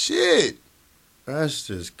 Shit. That's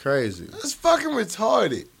just crazy. That's fucking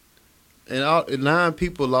retarded. And 9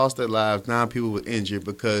 people lost their lives. 9 people were injured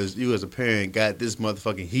because you as a parent got this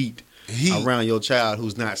motherfucking heat around your child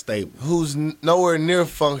who's not stable. Who's nowhere near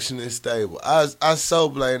functioning stable. I so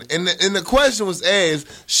blame. And the question was asked,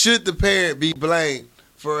 should the parent be blamed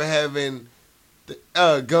for having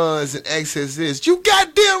guns and access to this? You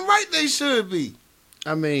goddamn right they should be.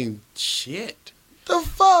 I mean, shit. The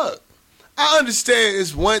fuck? I understand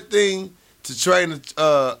it's one thing to train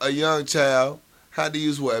a young child how to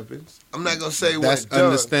use weapons. I'm not going to say That's what's done.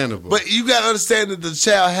 understandable. But you got to understand that the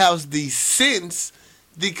child has the sense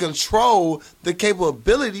the control, the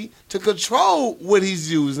capability to control what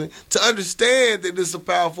he's using, to understand that it's a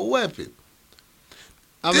powerful weapon.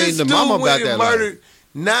 I This mean, the dude mama got went that and life. murdered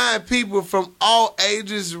 9 people from all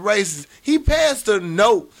ages, races. He passed a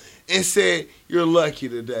note and said, "You're lucky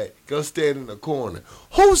today. Go stand in the corner."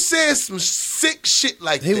 Who said some sick shit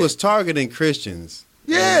like He that? was targeting Christians.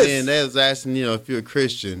 Yes. And then they was asking, if you're a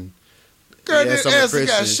Christian. Girl, yeah, that some ass got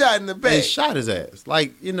Christians. shot in the They back. shot his ass.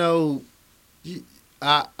 Like,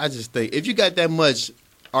 I just think if you got that much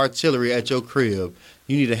artillery at your crib,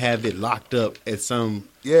 you need to have it locked up at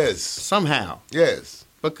Yes. somehow. Yes.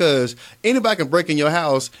 Because anybody can break in your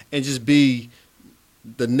house and just be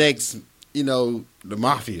the next, the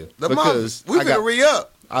mafia. Because We finna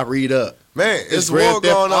re-up. I read up. Man, it's war Grand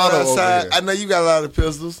Theft going on Auto over outside. here. I know you got a lot of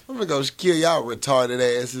pistols. I'm gonna go kill y'all retarded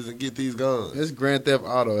asses and get these guns. It's Grand Theft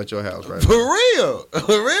Auto at your house right For now. real.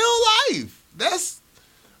 Real life. That's,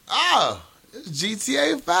 it's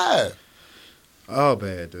GTA 5. Oh,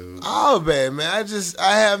 bad, dude. Oh, bad, man.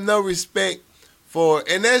 I have no respect for,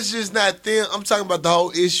 and that's just not them. I'm talking about the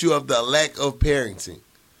whole issue of the lack of parenting.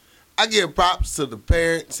 I give props to the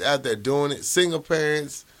parents out there doing it, single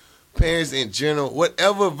parents, parents in general,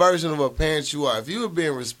 whatever version of a parent you are. If you are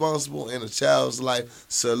being responsible in a child's life,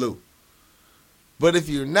 salute. But if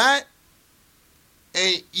you're not,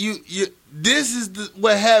 and this is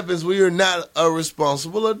what happens when you're not a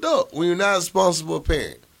responsible adult, when you're not a responsible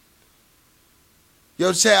parent.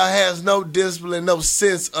 Your child has no discipline, no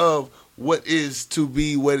sense of what is to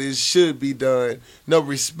be, what is should be done, no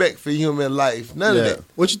respect for human life, none of that.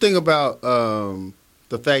 What you think about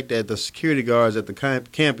the fact that the security guards at the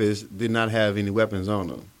campus did not have any weapons on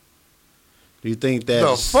them? Do you think that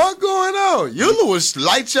The fuck going on? Eula was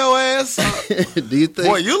light your ass up. do you think?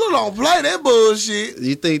 Boy, Eula don't play that bullshit. Do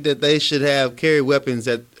you think that they should have carry weapons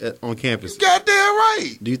on campus? Goddamn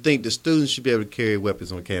right. Do you think the students should be able to carry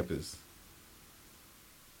weapons on campus?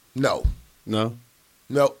 No. No.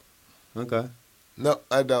 No. Okay. No,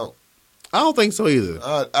 I don't. I don't think so either.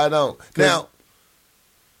 I don't. Now,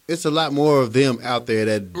 It's a lot more of them out there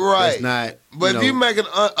that's not. but if you make an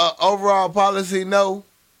overall policy, no,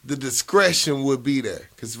 the discretion would be there.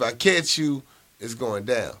 Because if I catch you, it's going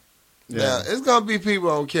down. Now, it's going to be people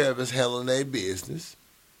on campus handling their business.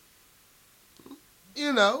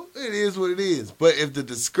 It is what it is. But if the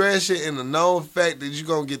discretion and the known fact that you're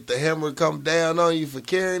going to get the hammer come down on you for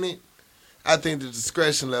carrying it, I think the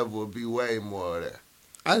discretion level would be way more there.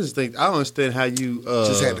 I just think I don't understand how you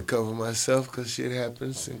Just had to cover myself because shit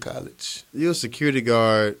happens in college. You're a security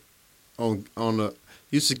guard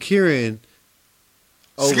you securing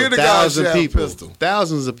over Security guards should have a people, pistol.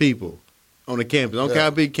 thousands of people on the campus. I don't care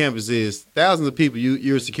how big campus is, thousands of people.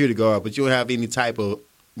 You're a security guard, but you don't have any type of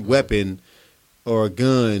weapon or a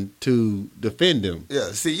gun to defend them.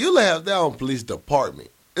 Yeah, see, you have their own police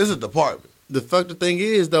department. It's a department. The thing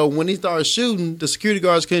is, though, when he started shooting, the security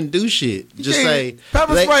guards couldn't do shit. Just say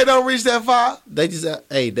pepper spray don't reach that far. They just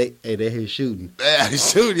they here shooting. Yeah,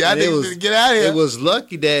 shooting. I need to get out of here. It was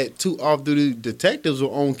lucky that 2 off-duty detectives were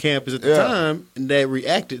on campus at the time and they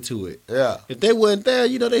reacted to it. Yeah. If they wasn't there,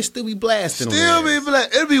 they still be blasting.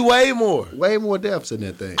 It'd be way more deaths in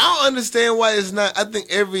that thing. I don't understand why it's not. I think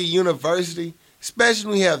every university, especially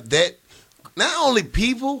when you have that, not only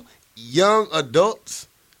people, young adults,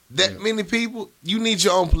 that many people, you need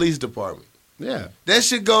your own police department. Yeah. That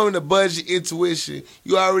should go in the budget, intuition.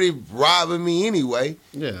 You already robbing me anyway.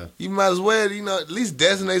 Yeah. You might as well, at least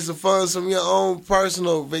designate some funds from your own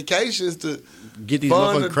personal vacations to get these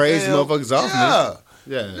crazy motherfuckers off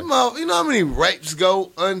me. Yeah. You know how many rapes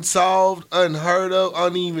go unsolved, unheard of,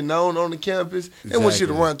 uneven known on the campus? They want you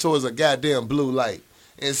to run towards a goddamn blue light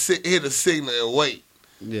and hit a signal and wait.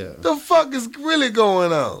 Yeah. The fuck is really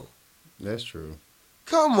going on? That's true.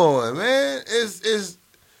 Come on, man.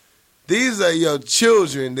 These are your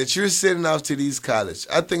children that you're sending off to these colleges.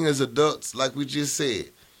 I think as adults, like we just said,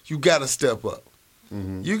 you got to step up.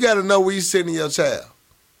 Mm-hmm. You got to know where you're sending your child.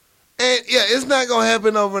 And, it's not going to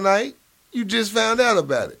happen overnight. You just found out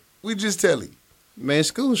about it. We just tell you. Man,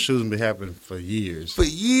 school shootings been happening for years. For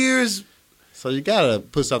years. So you got to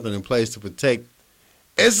put something in place to protect.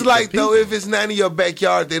 It's like, though, if it's not in your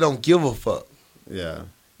backyard, they don't give a fuck. Yeah.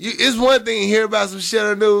 It's one thing to hear about some shit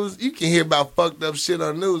on the news. You can hear about fucked up shit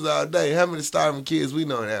on the news all day. How many starving kids we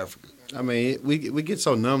know in Africa? I mean, we get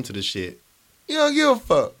so numb to the shit. You don't give a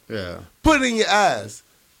fuck. Yeah. Put it in your eyes.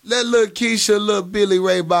 Let little Keisha, little Billy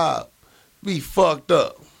Ray Bob be fucked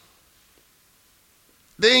up.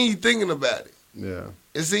 They ain't thinking about it. Yeah.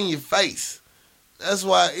 It's in your face. That's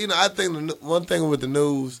why, I think one thing with the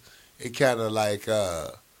news, it kind of like,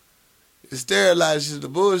 it sterilizes the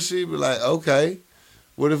bullshit. But like, okay,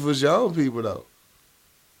 what if it was your own people, though?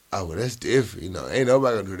 Oh, well, that's different. You know, ain't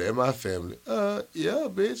nobody gonna do that in my family. Yeah,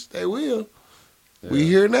 bitch, they will. Yeah. We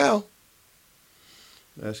here now.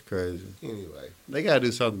 That's crazy. Anyway. They gotta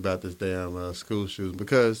do something about this damn school shooting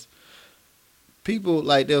because people,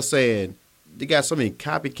 like they're saying, they got so many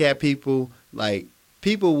copycat people. Like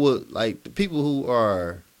people would, like the people who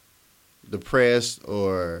are depressed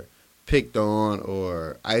or picked on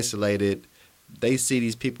or isolated, they see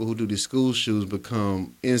these people who do these school shootings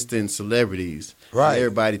become instant celebrities. Right. And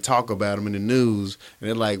everybody talk about them in the news, and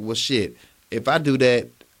they're like, well, shit, if I do that,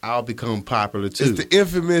 I'll become popular too. It's the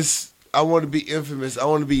infamous, I want to be infamous, I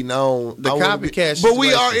want to be known. The copycat But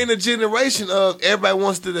we are situation. in a generation of everybody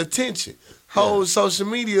wants the attention. Whole social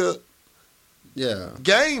media Yeah.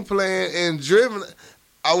 game plan and driven.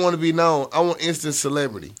 I want to be known. I want instant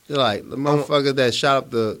celebrity. Like the motherfucker that shot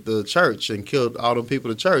up the church and killed all the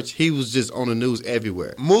people at the church, he was just on the news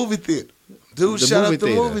everywhere. Movie theater. Dude The shut movie up the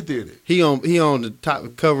theater. movie theater. He on the top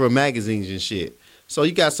cover of magazines and shit. So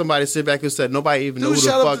you got somebody sit back and said nobody even knew Dude who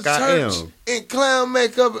shut the up fuck the I church am. in clown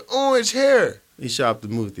makeup and orange hair. He shot up the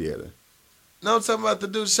movie theater. No, I'm talking about the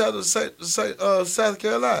dude shot up South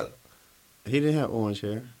Carolina. He didn't have orange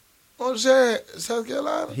hair. Orange hair, South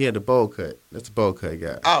Carolina. He had the bowl cut. That's the bowl cut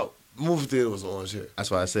guy. Oh, movie theater was orange hair. That's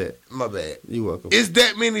what I said. My bad. You welcome. It's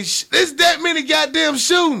that many. It's that many goddamn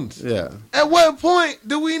shootings. Yeah. At what point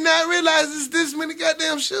do we not realize it's this many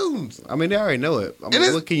goddamn shootings? I mean, they already know it. I mean,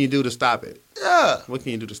 it's- what can you do to stop it? Yeah, What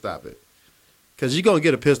can you do to stop it? Because you're going to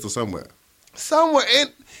get a pistol somewhere. somewhere. And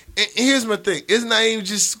here's my thing. It's not even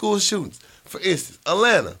just school shootings. For instance,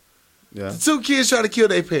 Atlanta. Yeah. The two kids try to kill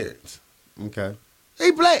their parents. Okay.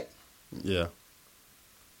 They black. Yeah.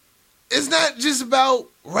 It's not just about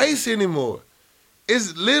race anymore.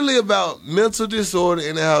 It's literally about mental disorder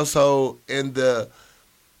in the household and the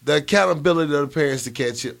accountability of the parents to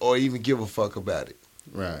catch it or even give a fuck about it.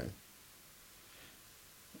 Right.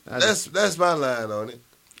 That's my line on it.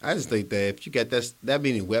 I just think that if you got that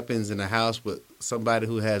many weapons in the house with somebody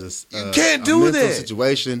who has You can't a do mental that.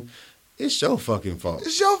 situation, it's your fucking fault.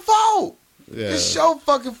 It's your fault. Yeah. It's your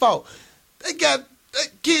fucking fault.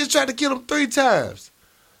 Kids tried to kill him 3 times.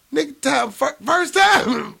 Nigga, first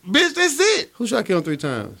time, bitch, that's it. Who tried to kill him 3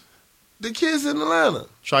 times? The kids in Atlanta.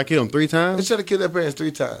 Try to kill him 3 They times? tried to kill their parents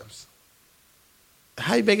 3 times.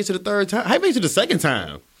 How you make it to the 3rd time? How you make it to the 2nd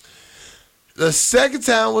time? The second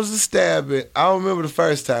time was the stabbing. I don't remember the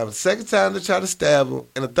first time. The second time they tried to stab him,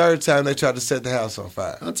 and the third time they tried to set the house on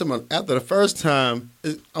fire. I'm talking about after the first time,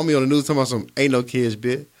 I'm on the news talking about some ain't no kids,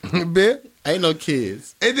 bitch. Bitch. Ain't no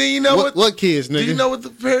kids. And then you know what? What kids, nigga? Do you know what the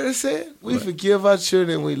parents said? We What? forgive our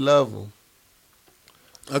children. We love them.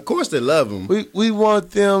 Of course they love them. We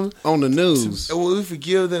want them. On the news. We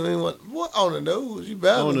forgive them. We want what on the news? You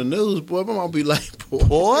better. On the news, boy. My mom be like, boy.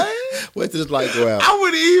 Boy, Wait till this light go out. I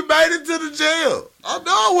wouldn't even made it to the jail. I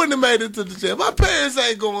know I wouldn't have made it to the jail. My parents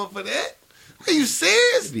ain't going for that. Are you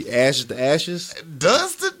serious? Be ashes to ashes,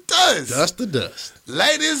 Dust to dust. dust to dust.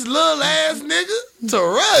 Lay this little ass nigga to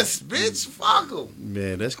rust, bitch. Fuck him.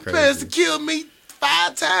 Man, that's My parents have crazy. killed me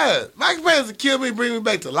 5 times. My parents have killed me, bring me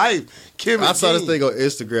back to life. Kill me I saw this again. thing on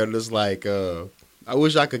Instagram that's like, I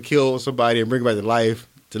wish I could kill somebody and bring them back to life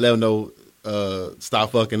to let them know,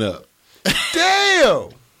 stop fucking up. Damn.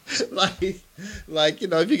 like you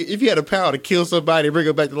know, if you had a power to kill somebody and bring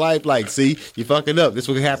them back to life, like, see, you fucking up. This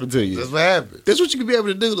what can happen to you. That's what happened. This what you can be able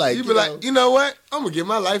to do. Like, You be like, you know what? I'm gonna get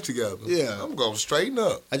my life together. Yeah. I'm gonna straighten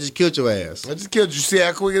up. I just killed your ass. I just killed you. See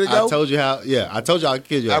how quick it I go? told you how. Yeah, I told you I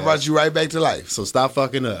killed your I ass. brought you right back to life. So stop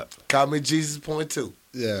fucking up. Call me Jesus point 2.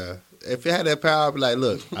 Yeah. If you had that power, I'd be like,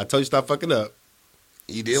 look, I told you stop fucking up.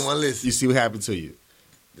 You didn't want to listen. You see what happened to you.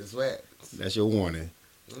 That's what happens. That's your warning.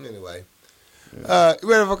 Anyway. You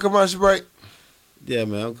ready for a commercial break? Yeah,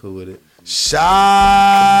 man, I'm cool with it.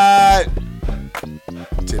 Shot!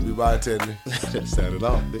 Tippy bartender. That sounded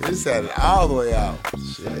off. It Dude. sounded all the way out.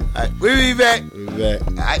 Shit. All right, we'll be back. We'll be back.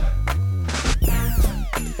 All right.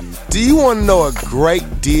 Do you want to know a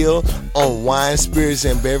great deal on wine, spirits,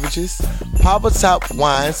 and beverages? Papa Top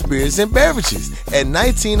Wine, Spirits, and Beverages at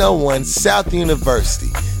 1901 South University,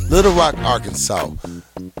 Little Rock, Arkansas.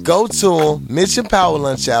 Go to them, mention Power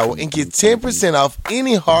Lunch Hour, and get 10% off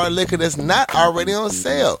any hard liquor that's not already on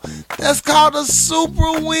sale. That's called a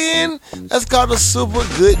super win. That's called a super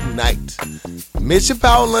good night. Mention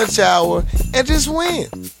Power Lunch Hour and just win.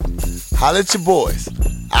 Holla at your boys.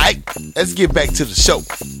 Alright, let's get back to the show.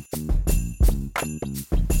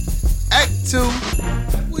 Act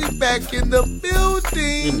 2, we back in the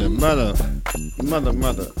building. In the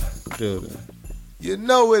mother building. You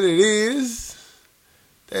know what it is.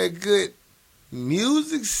 That good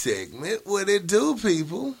music segment. What it do,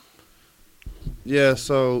 people? Yeah,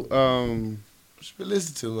 so Should be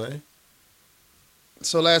listened to, man.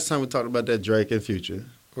 So last time we talked about that Drake and Future,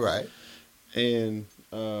 Right. and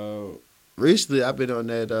recently I've been on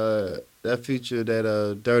that Future,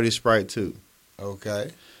 that Dirty Sprite 2.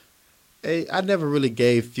 Okay. Hey, I never really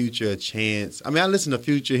gave Future a chance. I mean, I listened to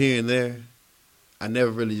Future here and there. I never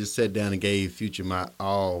really just sat down and gave Future my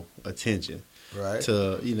all attention. Right.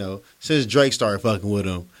 To, since Drake started fucking with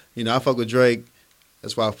him. I fuck with Drake.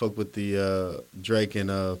 That's why I fuck with the Drake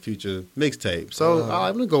and Future mixtape. So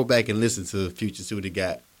I'm going to go back and listen to Future, see what he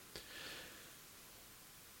got.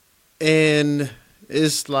 And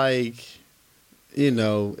it's like,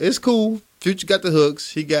 it's cool. Future got the hooks.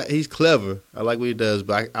 He's clever. I like what he does,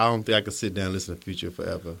 but I don't think I could sit down and listen to Future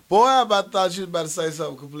forever. Boy, I thought you was about to say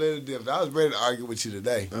something completely different. I was ready to argue with you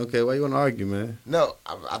today. Okay, why you want to argue, man? No,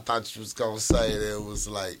 I thought you was going to say that it was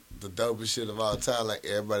like the dopest shit of all time, like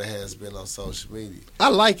everybody has been on social media. I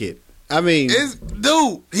like it. I mean,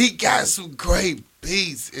 dude, he got some great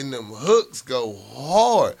beats and them hooks go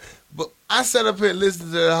hard. But I sat up here and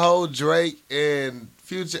listened to the whole Drake and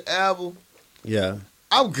Future album. Yeah.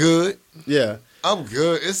 I'm good. Yeah. I'm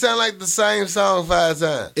good. It sounds like the same song 5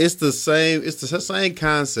 times. It's the same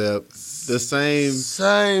concept, the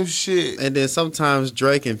same shit. And then sometimes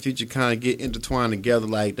Drake and Future kind of get intertwined together,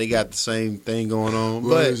 like they got the same thing going on.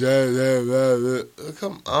 But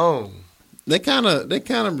come on. They kind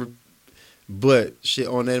of but shit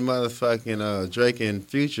on that motherfucking Drake and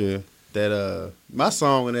Future, that my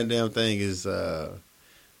song on that damn thing is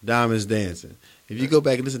Diamonds Dancing. If you go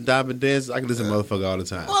back and listen to Diamond Dance, I can listen to motherfucker all the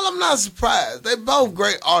time. Well, I'm not surprised. They both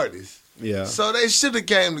great artists. Yeah. So they should have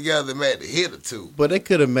came together and made a hit or two. But they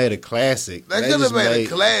could have made a classic. They could have made a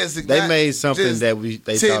classic. They made something that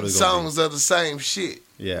they thought it was 10 songs of the same shit.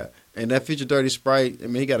 Yeah. And that Future Dirty Sprite, I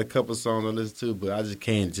mean, he got a couple songs I listen to, but I just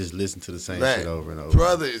can't just listen to the same shit over and over.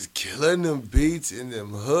 Brother is killing them beats and them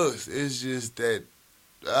hooks. It's just that,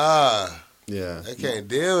 yeah, I can't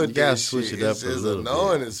deal with you gotta that switch shit. it up It's a just little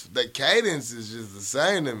annoying. bit. The cadence is just the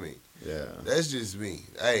same to me. Yeah. That's just me.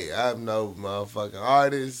 Hey, I'm no motherfucking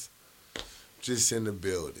artist. Just in the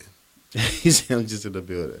building. He said I'm just in the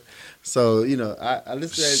building. So, I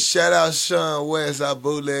listened to that. Shout out Sean West. I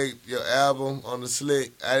bootlegged your album on the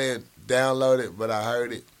Slick. I didn't download it, but I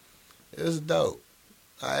heard it. It was dope.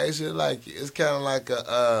 I actually like it. It's kind of like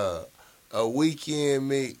a Weekend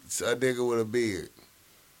meets a nigga with a beard.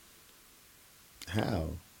 How?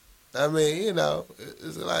 I mean,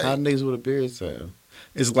 it's like... How niggas with a beard sound?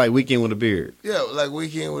 It's like Weekend with a beard. Yeah, like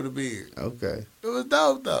Weekend with a beard. Okay. It was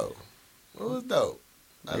dope, though. It was dope.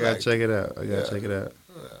 I gotta check it out. Check it out.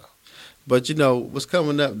 Yeah. But what's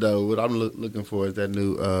coming up though? What I'm looking for is that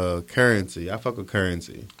new Currency. I fuck with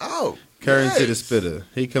Currency. Oh, Currency the Spitter.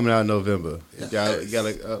 He coming out in November. Yes. He got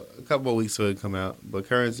a couple more weeks for it to come out. But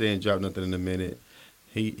Currency ain't dropped nothing in a minute.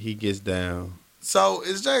 He gets down. So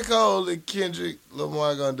is J. Cole and Kendrick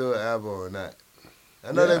Lamar gonna do an album or not?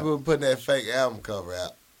 I know they've been putting that fake album cover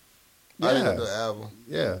out. Are they gonna do an album?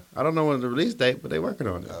 Yeah. I don't know when the release date, but they working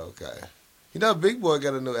on it. Okay. Big Boy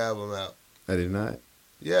got a new album out. I did not.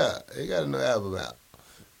 Yeah, he got a new album out.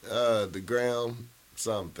 The Graham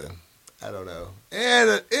something. I don't know. And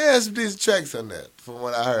it has some decent tracks on that, from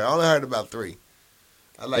what I heard. I only heard about 3.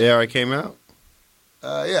 I like it already came out?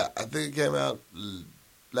 Yeah, I think it came out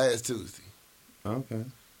last Tuesday. Okay.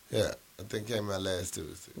 Yeah, I think it came out last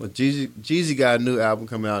Tuesday. Well, Jeezy got a new album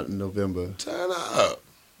coming out in November. Turn up.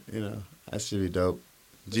 That should be dope.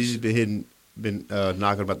 Jeezy's been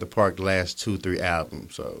knocking about the park the last 2-3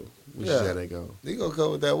 albums, so we should see how they go. He gonna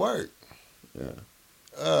come with that work. Yeah.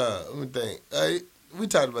 Let me think. We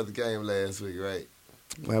talked about the game last week, right?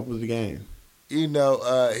 What happened with the game? He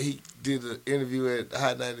did an interview at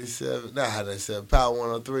Hot 97, not Hot 97, Power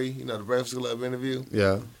 103. The Breakfast Club interview.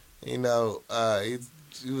 Yeah. He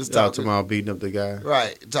was talking about beating up the guy.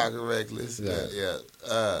 Right, talking reckless.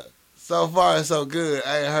 Yeah. So far, so good.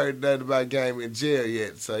 I ain't heard nothing about Game in jail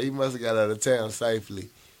yet, so he must have got out of town safely.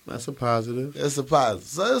 That's a positive. That's a positive.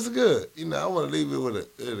 So it's good. I want to leave it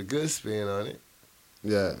with a good spin on it.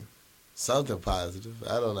 Yeah. Something positive.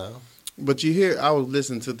 I don't know. But I was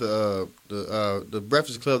listening to the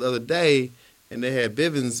Breakfast Club the other day, and they had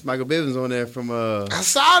Michael Bivins on there from. I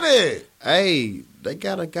saw that. Hey, they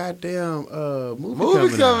got a goddamn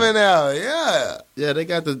movie coming out. Yeah. Yeah, they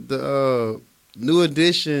got the new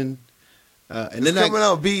edition. And it's coming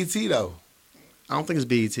out BET though. I don't think it's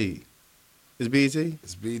BET. It's BET?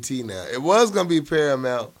 It's BET now. It was gonna be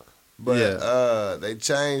Paramount, but they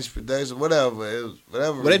changed production. Whatever. It was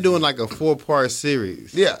whatever. But they're doing like a 4-part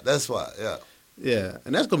series. Yeah, that's why. Yeah. Yeah,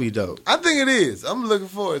 and that's gonna be dope. I think it is. I'm looking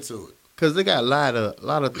forward to it. Cause they got a lot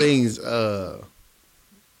of things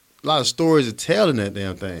a lot of stories to tell in that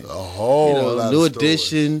damn thing. A whole lot New of stories.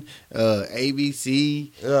 Edition,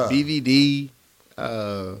 ABC, Yeah. BVD,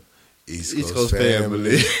 East Coast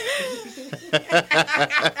Family.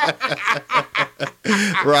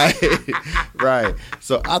 right.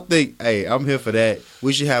 So I think, hey, I'm here for that.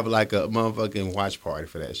 We should have like a motherfucking watch party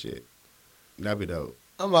for that shit. That'd be dope.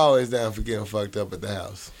 I'm always down for getting fucked up at the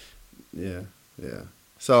house. Yeah.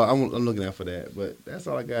 So I'm looking out for that. But that's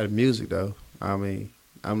all I got in music, though. I mean,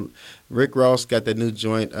 Rick Ross got that new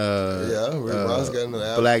joint. Rick Ross got another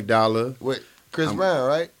album. Black Dollar. Wait, Chris Brown,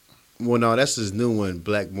 right? Well, no, that's his new one,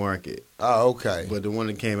 Black Market. Oh, okay. But the one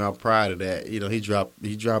that came out prior to that, he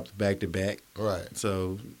dropped back to back. Right.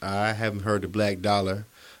 So I haven't heard the Black Dollar.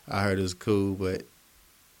 I heard it was cool, but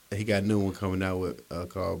he got a new one coming out with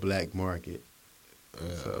called Black Market.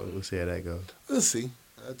 Yeah. So we'll see how that goes. We'll see.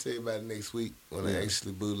 I'll tell you about it next week when I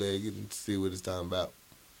actually bootleg it and see what it's talking about.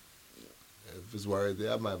 If it's worth it,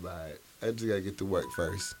 I might buy it. I just gotta get to work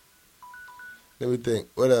first. Let me think.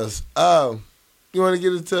 What else? You want to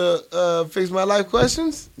get into Fix My Life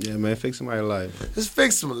questions? Yeah, man, fix somebody's life. Let's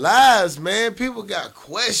fix some lives, man. People got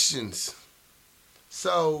questions.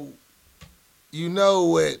 So, you know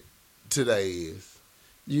what today is.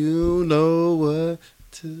 You know what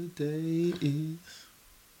today is.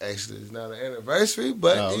 Actually, it's not an anniversary,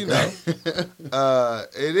 but, Oh, you okay. know,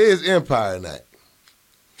 it is Empire Night.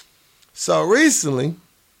 So, recently,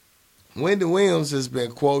 Wendy Williams has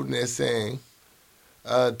been quoting as saying,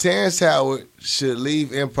 Terrence Howard should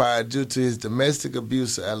leave Empire due to his domestic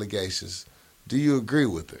abuse allegations. Do you agree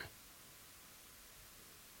with her?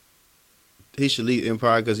 He should leave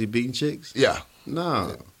Empire because he beating chicks? Yeah.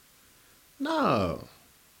 No.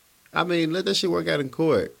 I mean, let that shit work out in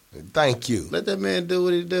court. Thank you. Let that man do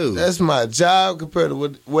what he do. That's my job compared to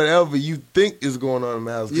whatever you think is going on in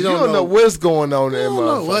my house. 'Cause You You don't don't know know what's going on I in don't my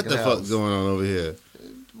know what the house. fuck's going on over here.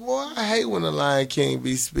 Boy, I hate when the Lion King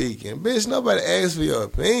be speaking. Bitch, nobody asks for your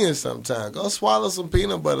opinion sometimes. Go swallow some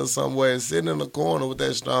peanut butter somewhere and sit in the corner with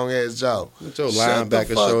that strong-ass jaw. With your Shut the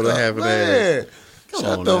linebacker fuck shoulder up. having Man, ass. Come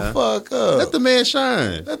Shut on the now. fuck up. Let the man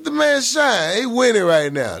shine. Let the man shine. He winning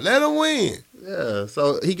right now. Let him win. Yeah,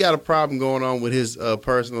 so he got a problem going on with his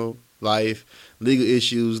personal life, legal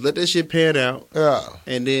issues. Let that shit pan out, Yeah.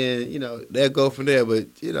 and then they'll go from there. But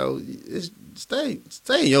stay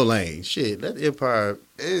in your lane. Shit, let the Empire.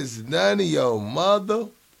 It's none of your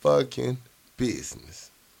motherfucking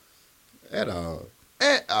business. At all.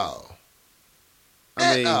 At all.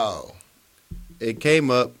 I mean, At all. it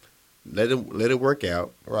came up. Let it work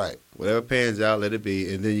out. Right. Whatever pans out, let it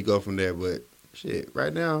be, and then you go from there. But shit,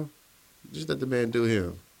 right now, just let the man do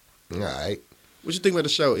him. All right. What you think about the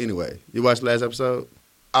show anyway? You watched the last episode?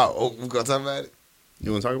 Oh, we gonna talk about it?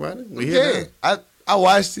 You want to talk about it? We here Yeah. now. I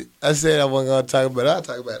watched it. I said I wasn't gonna talk about it. I'll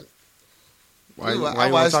talk about it. Why I you want to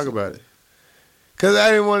watched talk it. about it? Cause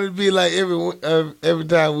I didn't want it to be like every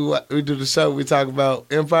time we do the show we talk about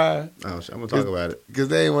Empire. Oh shit, I'm gonna talk about it. Cause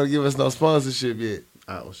they didn't want to give us no sponsorship yet.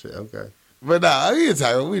 Oh shit, okay. But nah, we can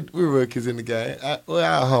talk. We rookies in the game.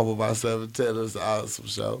 I'll humble myself and tell us an awesome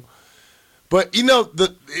show. But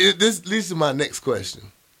this leads to my next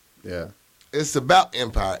question. Yeah. It's about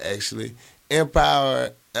Empire, actually.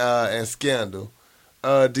 Empire and Scandal.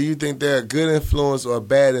 Do you think they're a good influence or a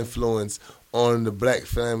bad influence on the black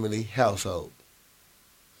family household?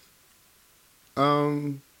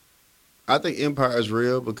 I think Empire is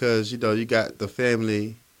real because you got the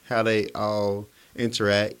family, how they all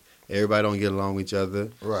interact. Everybody don't get along with each other.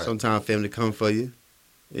 Right. Sometimes family come for you.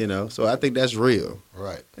 So I think that's real.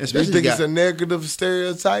 Right. Especially do you think you it's a negative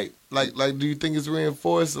stereotype? Like, do you think it's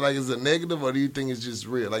reinforced? Like, is it negative, or do you think it's just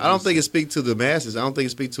real? Like, I don't think it speaks to the masses. I don't think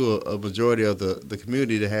it speaks to a majority of the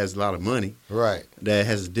community that has a lot of money, Right. that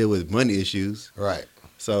has to deal with money issues. Right.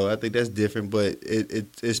 So I think that's different, but it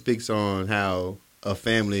speaks on how a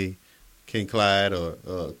family can collide or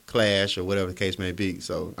clash or whatever the case may be.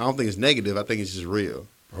 So I don't think it's negative. I think it's just real.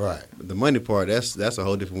 Right. But the money part, that's a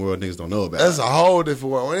whole different world niggas don't know about. That's a whole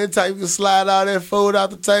different world. Anytime you can slide all that food out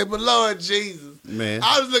the table, Lord Jesus. Man.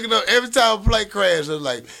 I was looking up every time a plane crashed, it was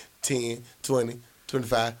like 10, 20,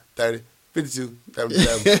 25, 30, 52,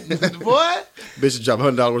 37. Boy. Bitch drop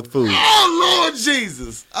 $100 worth of food. Oh, Lord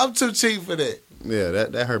Jesus. I'm too cheap for that. Yeah,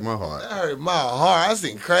 that hurt my heart. That hurt my heart. I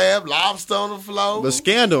seen crab, lobster on the floor. But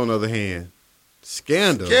Scandal, on the other hand,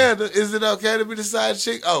 Scandal. Is it okay to be the side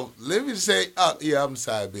chick? Oh, let me say, yeah, I'm the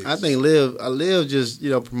side bitch. I think Liv just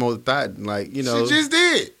promoted thought she just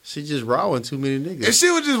did. she just rawing too many niggas. If she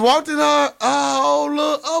would just walked in her whole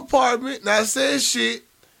little apartment, not said shit,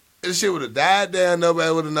 and shit would have died down,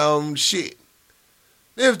 nobody would have known shit.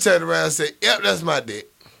 Then turned around and said, yep, that's my dick.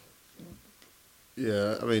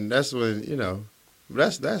 Yeah, I mean that's when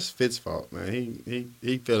But that's Fitz' fault, man.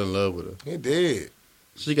 He fell in love with her. He did.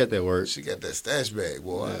 She got that work. She got that stash bag,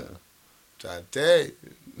 boy. Yeah. Trying to tell you.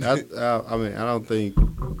 I mean, I don't think,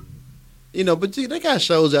 but they got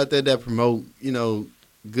shows out there that promote,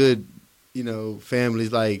 good,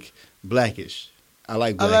 families like Blackish. I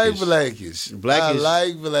like Blackish.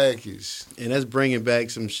 Blackish. And that's bringing back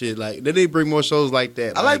some shit like, they need to bring more shows like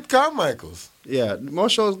that. I like Carmichael's. Yeah, more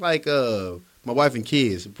shows like My Wife and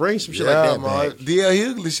Kids. Bring some shit like that back. D.L.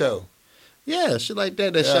 Hughley show. Yeah, shit like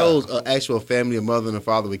that shows an actual family, a mother and a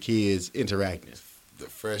father with kids interacting. The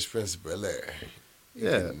Fresh Prince of Bel-Air. You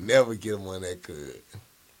can never get one that good.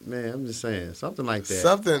 Man, I'm just saying, something like that.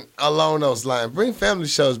 Something along those lines. Bring family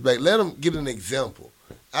shows back. Let them get an example.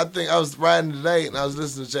 I think I was riding today and I was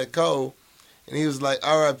listening to J. Cole, and he was like,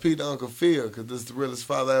 R.I.P. to Uncle Phil, because this is the realest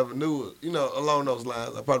father I ever knew. Along those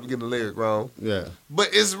lines. I probably get the lyric wrong. Yeah. But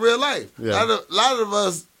it's real life. Yeah. A lot of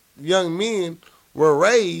us young men were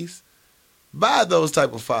raised by those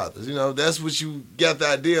type of fathers. That's what you got the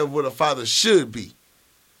idea of what a father should be.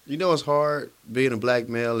 It's hard being a black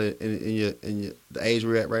male in the age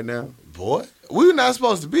we're at right now. Boy, we're not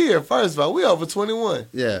supposed to be here. First of all, we over 21.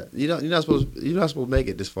 Yeah, you're not supposed to make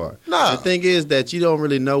it this far. Nah. The thing is that you don't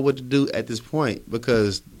really know what to do at this point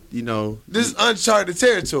because this is uncharted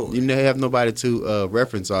territory. You have nobody to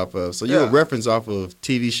reference off of, so you'll reference off of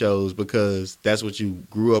TV shows because that's what you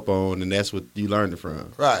grew up on and that's what you learned it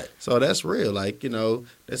from. Right. So that's real. Like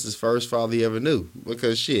that's his first father he ever knew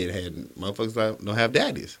because motherfuckers don't have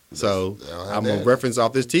daddies. So I'm gonna reference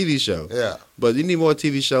off this TV show. Yeah. But you need more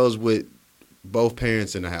TV shows with both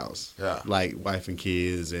parents in the house. Yeah. Like Wife and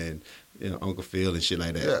Kids and Uncle Phil and shit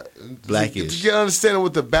like that. Yeah. Blackish. To get understanding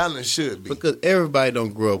what the balance should be. Because everybody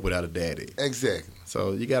don't grow up without a daddy. Exactly.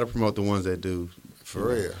 So you got to promote the ones that do. For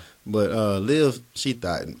real. But Liv, she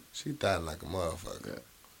thoughtin'. She thoughtin' like a motherfucker.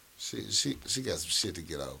 Yeah. She got some shit to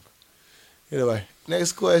get over. Anyway,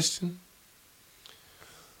 next question.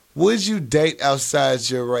 Would you date outside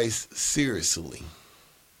your race seriously?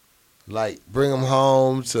 Like bring them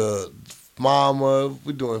home to mama,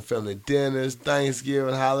 we're doing family dinners,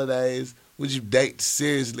 Thanksgiving, holidays. Would you date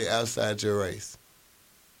seriously outside your race?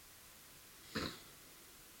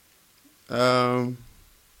 I'm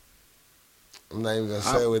not even going to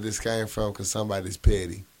say where this came from because somebody's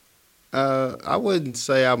petty. I wouldn't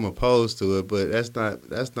say I'm opposed to it, but that's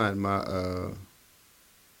not my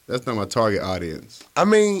target audience. I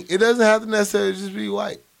mean, it doesn't have to necessarily just be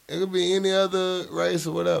white. It could be any other race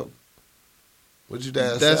or whatever. Would you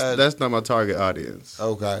date outside? That's not my target audience.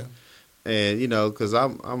 Okay. And because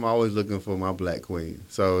I'm always looking for my black queen.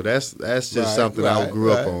 So that's just something I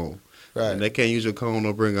grew up on. Right. And they can't use your cone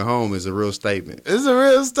or bring her home is a real statement. It's a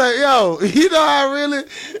real statement. Yo, I really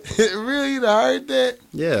heard that?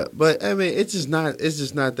 Yeah, but I mean, it's just not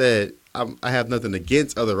that I have nothing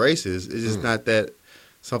against other races. It's just not that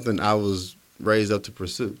something I was raised up to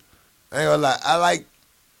pursue. I ain't gonna lie. I like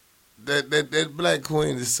that black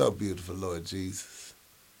queen is so beautiful, Lord Jesus.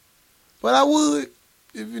 But I would,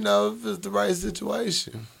 if it's the right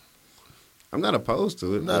situation. I'm not opposed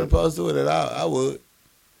to it. I'm not opposed to it at all. I would.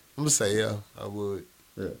 I'm gonna say yeah. I would.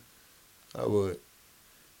 Yeah. I would.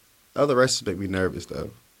 Other races make me nervous though,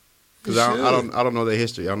 because I don't know their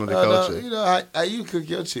history. I don't know their culture. How you cook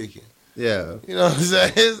your chicken. Yeah. You know what I'm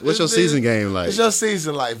saying? What's your season game like? What's your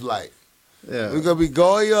season life like? Yeah. We're going to be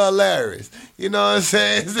Goya or Larry's. You know what I'm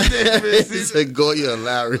saying? It's a difference. He said Goya or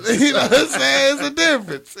Larry's. You know what I'm saying? It's a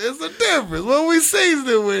difference. It's a difference. What we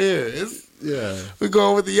seasoning with here? We're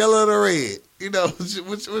going with the yellow or the red.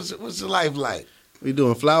 What's your life like? We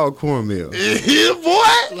doing flour cornmeal. Yeah,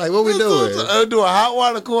 boy. Like, what we doing? Doing hot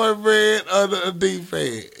water cornbread or the deep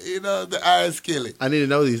fed. The iron skillet. I need to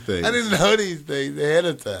know these things. I need to know these things ahead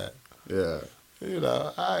of time. Yeah.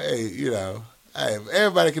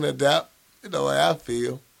 Everybody can adapt. You know what I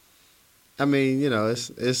feel. I mean,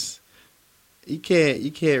 it's you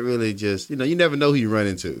can't really just you never know who you run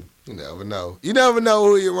into. You never know. You never know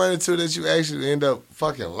who you run into that you actually end up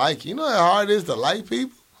fucking liking. You know how hard it is to like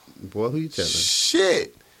people? Boy, who you telling?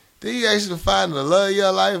 Shit. Then you actually find the love of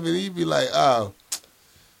your life and you be like, oh,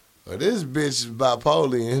 well, this bitch is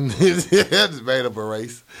bipolar and I just made up a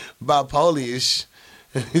race. Bipolar-ish.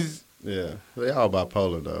 Yeah. They all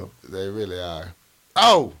bipolar though. They really are.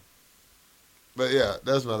 Oh! But yeah,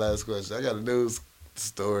 that's my last question. I got a news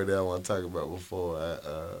story that I want to talk about before I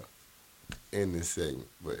end this segment.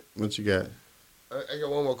 But what you got? I got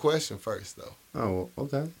one more question first, though. Oh,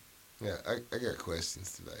 okay. Yeah, I got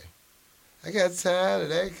questions today. I got time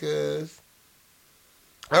today, cuz.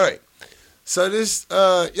 All right. So this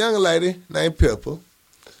young lady named Pippa.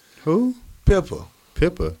 Who? Pippa.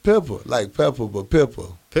 Pippa. Pippa. Like Pepper, but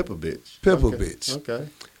Pippa. Pippa bitch. Pippa Okay. bitch. Okay.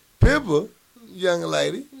 Pippa, young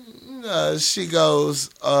lady, she goes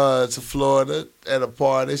to Florida at a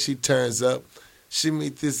party. She turns up. She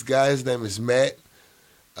meets this guy. His name is Matt.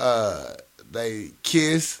 They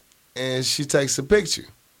kiss, and she takes a picture.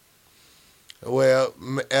 Well,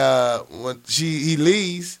 when he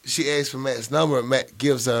leaves, she asks for Matt's number. Matt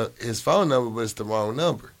gives her his phone number, but it's the wrong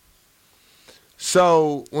number.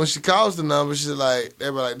 So when she calls the number, she's like,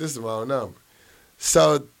 everybody like, this is the wrong number.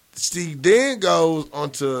 So she then goes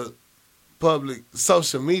onto public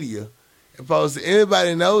social media and posts,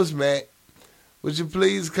 anybody knows Matt, would you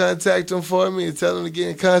please contact him for me and tell him to get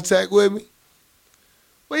in contact with me?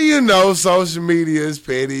 Well, you know, social media is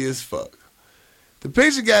petty as fuck. The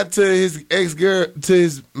picture got to his to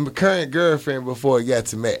his current girlfriend before it got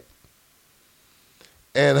to Matt.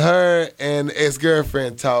 And her and the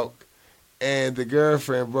ex-girlfriend talked, and the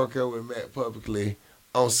girlfriend broke up with Matt publicly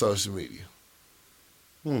on social media.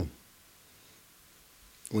 When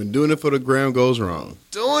doing it for the gram goes wrong.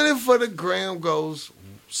 Doing it for the gram goes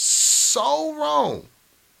so wrong.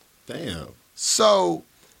 Damn. So,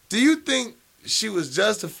 do you think she was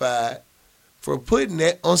justified for putting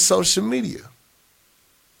that on social media?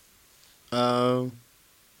 I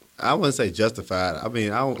wouldn't say justified. I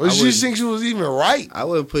mean, Or do you think she was even right? I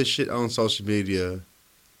wouldn't put shit on social media.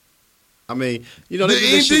 I mean, you know, Do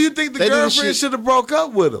you think the girlfriend should have broke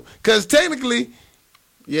up with him? Because technically,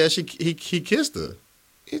 yeah, he kissed her.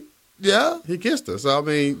 yeah. He kissed her. So I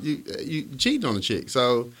mean, you cheating on the chick.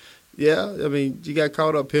 So yeah, I mean, you got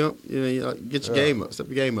caught up, pimp. You know, get your game up, step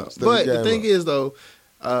your game up. But the thing is, though,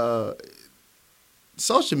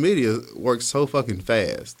 social media works so fucking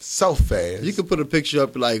fast. So fast. You can put a picture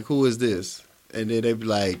up like, who is this? And then they be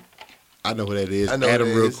like, I know who that is. Add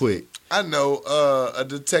them real quick. I know a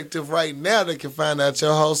detective right now that can find out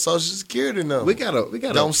your whole social security number. We got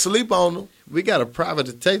Don't sleep on them. We got a private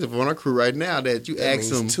detective on our crew right now that you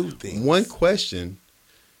ask him one question,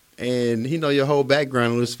 and he know your whole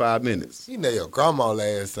background in just 5 minutes. You know your grandma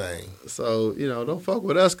last thing. So, you know, don't fuck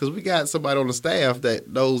with us because we got somebody on the staff that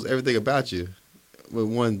knows everything about you with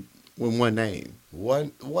one name.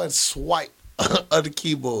 One swipe of the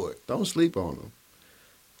keyboard. Don't sleep on them.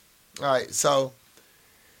 All right, so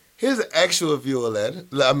here's an actual viewer letter.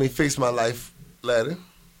 I mean, Fix My Life letter.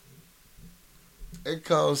 It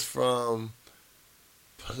comes from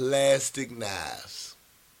Plastic Knives.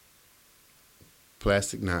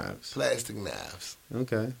 Plastic Knives. Plastic Knives.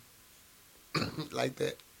 Okay. Like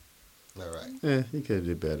that? All right. Yeah, you could have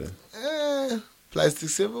did better. Plastic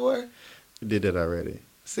silverware? You did that already.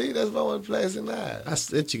 See, that's why I want plastic knives. I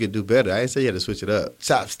said you could do better. I didn't say you had to switch it up.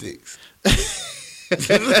 Chopsticks. There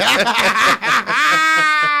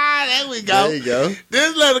we go. There you go.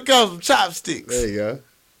 This letter comes from Chopsticks. There you go.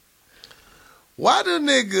 Why do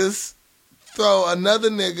niggas throw another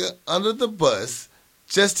nigga under the bus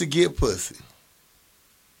just to get pussy?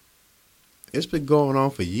 It's been going on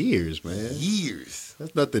for years, man. Years.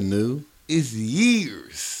 That's nothing new. It's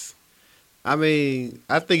years. I mean,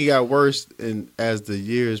 I think it got worse as the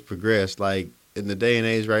years progressed. Like, in the day and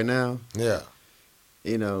age right now, Yeah.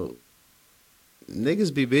 you know,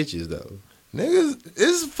 niggas be bitches, though. Niggas,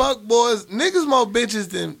 this is fuck boys. Niggas more bitches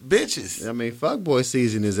than bitches. I mean, fuckboy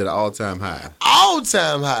season is at an all-time high. All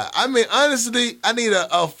time high. I mean, honestly, I need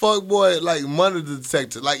a fuck boy like money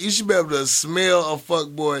detector. Like, you should be able to smell a fuck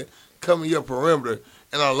boy coming your perimeter,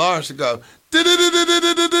 and an alarm should go.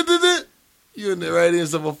 You in the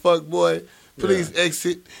radius of a fuck boy. Please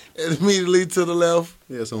exit immediately to the left.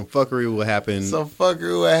 Yeah, some fuckery will happen. Some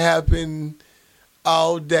fuckery will happen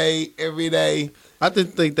all day, every day. I just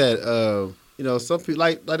think that, you know, some people,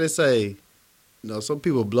 like they say, you know, some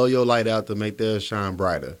people blow your light out to make theirs shine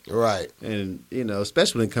brighter. Right. And, you know,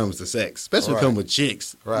 especially when it comes to sex. Especially when it comes with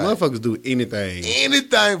chicks. Right. Motherfuckers do anything.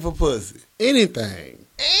 Anything for pussy. Anything.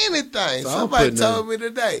 Anything. So Somebody told me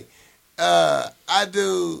today. I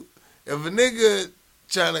do, if a nigga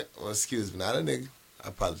trying to, well, excuse me, not a nigga. I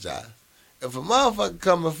apologize. If a motherfucker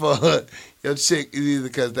coming for your chick, it's either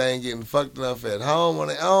because they ain't getting fucked enough at home on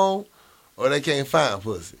their own, or they can't find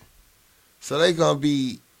pussy. So they gonna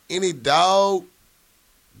be any doggish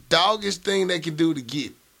thing they can do to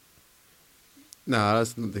get. No,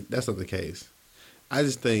 that's not the case. I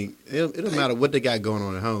just think it don't matter what they got going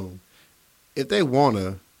on at home. If they want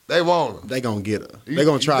her, they want her. They gonna get her. They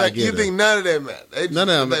gonna try to get her. You think none of that matter? None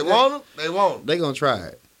of them. They want her. They want her. They gonna try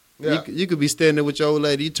it. Yeah. You could be standing there with your old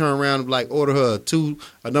lady. You turn around and like order her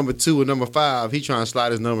a number 2 or number 5. He trying to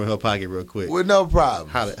slide his number in her pocket real quick. With no problem.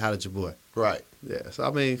 How did your boy? Right. Yeah. So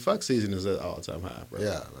I mean, fuck season is at all time high, bro.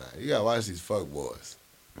 Yeah, man. You gotta watch these fuck boys.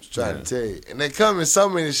 I'm trying to tell you, and they come in so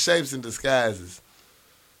many shapes and disguises.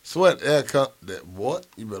 So what? What?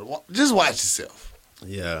 You better just watch yourself.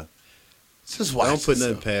 Yeah. Just watch. Don't put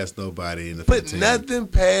yourself. nothing past nobody in the Put 15. nothing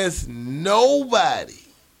past nobody.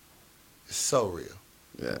 It's so real.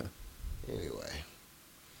 Yeah. Anyway.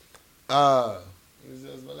 That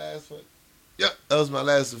was my last one. Yep, that was my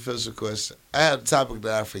last official question. I had a topic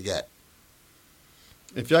that I forgot.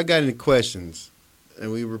 If y'all got any questions,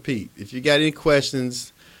 and we repeat, if you got any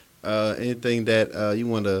questions, anything that you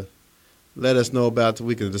want to let us know about that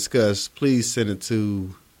we can discuss, please send it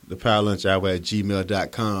to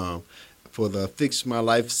thepowerlunchhour@gmail.com for the Fix My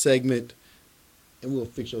Life segment, and we'll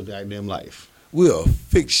fix your goddamn life. We'll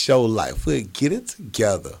fix your life. We'll get it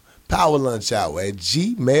together.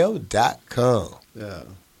 powerlunchhour@gmail.com. Yeah.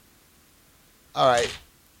 All right.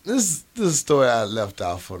 This is a story I left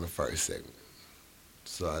off from the first segment.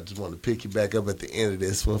 So I just want to pick you back up at the end of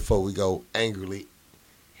this one before we go angrily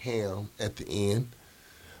ham at the end.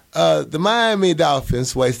 The Miami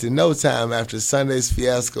Dolphins wasted no time after Sunday's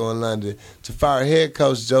fiasco in London to fire head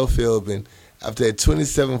coach Joe Philbin after a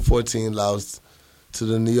 27-14 loss to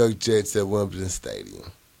the New York Jets at Wimbledon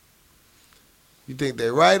Stadium. You think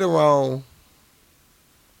they're right or wrong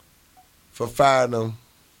for firing them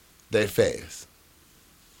that fast?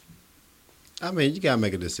 I mean, you got to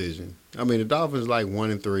make a decision. I mean, the Dolphins like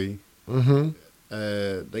 1-3. Mm-hmm.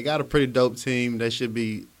 They got a pretty dope team. They should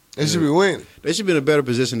be. They should be winning. They should be in a better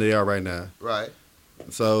position than they are right now. Right.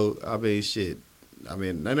 So, I mean, shit. I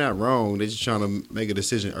mean, they're not wrong. They're just trying to make a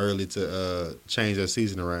decision early to change their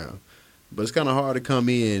season around. But it's kind of hard to come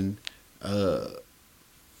in early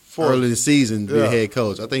in the season to be a head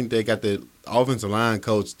coach. I think they got the offensive line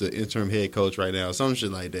coach, the interim head coach right now, some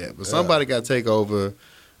shit like that. But somebody got to take over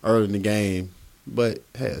early in the game. But,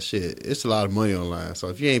 hell, shit, it's a lot of money on the line. So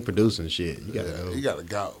if you ain't producing shit, you got to go. You got to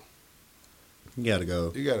go. You got to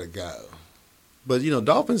go. You got to go. But, you know,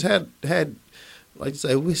 Dolphins had like you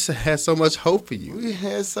say, we had so much hope for you. We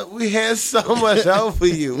had so much hope for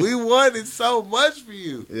you. We wanted so much for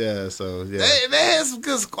you. Yeah, so, yeah. They had some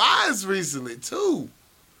good squads recently, too.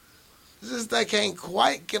 It's just they can't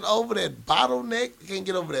quite get over that bottleneck. They can't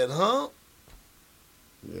get over that hump.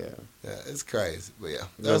 Yeah. Yeah, it's crazy. But, yeah,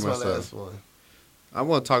 that's my last one. I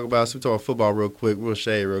want to talk about football real quick, real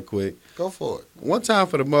shade real quick. Go for it. One time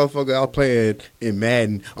for the motherfucker I was playing in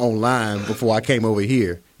Madden online before I came over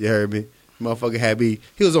here. You heard me? Motherfucker had me.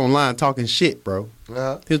 He was online talking shit, bro.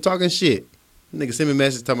 Uh-huh. He was talking shit. Nigga sent me a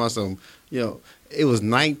message talking about some, it was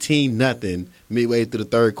 19-0 midway through the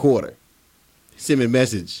third quarter. He sent me a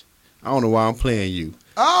message. I don't know why I'm playing you.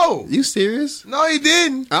 Oh. You serious? No, he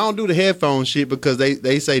didn't. I don't do the headphone shit because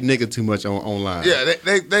they say nigga too much online. Yeah,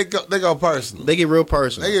 they go personal. They get real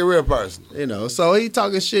personal. They get real personal. So he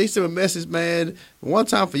talking shit. He sent me a message, man. One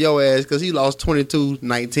time for your ass because he lost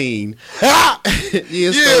 22-19. Yeah,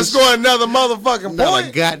 scoring another motherfucking Not point.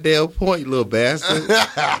 a goddamn point, you little bastard.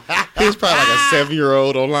 He was probably like a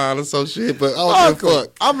 7-year-old online or some shit, but I don't give a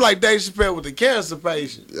fuck. I'm like Dave Chappelle with the cancer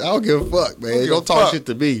patient. I don't give a fuck, man. Don't talk shit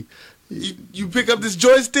to me. You pick up this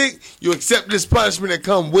joystick, you accept this punishment that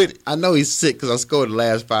come with it. I know he's sick because I scored the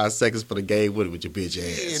last 5 seconds for the game with your bitch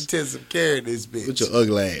ass. Intensive care of this bitch. With your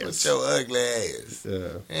ugly ass. With your ugly ass.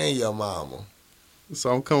 Yeah. And your mama.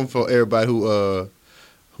 So I'm coming for everybody who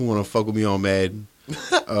want to fuck with me on Madden.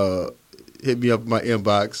 Hit me up in my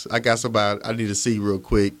inbox. I got somebody I need to see real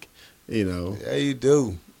quick. Yeah, you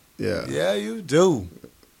do. Yeah. Yeah, you do.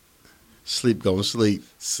 Sleep gonna sleep.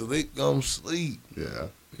 Sleep gonna sleep. Yeah.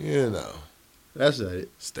 That's it.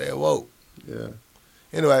 Stay awoke. Yeah.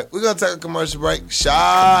 Anyway, we're going to take a commercial break.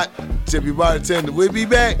 Shot. Chippy Bartender. We'll be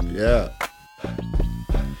back. Yeah.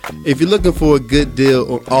 If you're looking for a good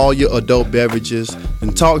deal on all your adult beverages,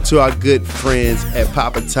 then talk to our good friends at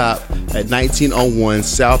Papa Top at 1901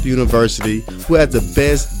 South University, who has the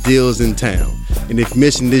best deals in town. And if you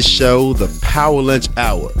mention this show, the Power Lunch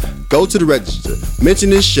Hour, go to the register, mention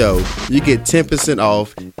this show, you get 10%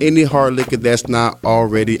 off any hard liquor that's not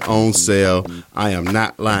already on sale. I am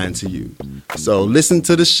not lying to you. So listen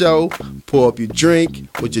to the show, pour up your drink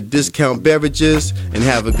with your discount beverages, and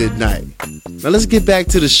have a good night. Now let's get back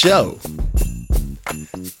to the show.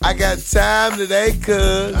 I got time today,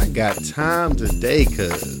 cuz. I got time today,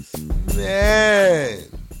 cuz. Man,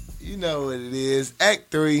 you know what it is.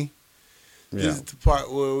 Act 3. Yeah. This is the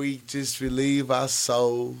part where we just relieve our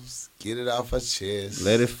souls, get it off our chest.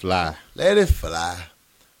 Let it fly. Let it fly.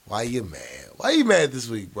 Why you mad? Why you mad this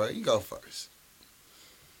week, bro? You go first.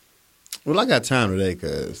 Well, I got time today,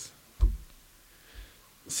 cuz.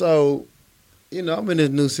 So, I'm in this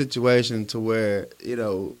new situation to where,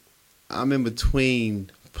 I'm in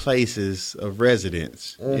between places of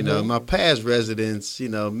residence. You know, my past residence, you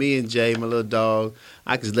know, me and Jay, my little dog,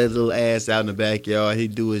 I could let little ass out in the backyard. He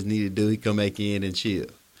do what he need to do. He come back in and chill.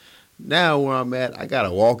 Now where I'm at, I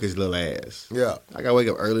gotta walk his little ass. Yeah. I gotta wake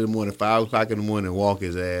up early in the morning, 5 o'clock in the morning, and walk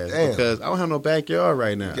his ass. Damn. Because I don't have no backyard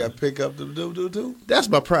right now. You got to pick up the do-do-do? That's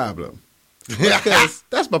my problem. Because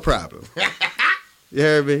that's my problem. You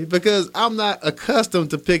heard me? Because I'm not accustomed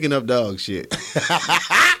to picking up dog shit.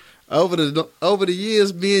 Over the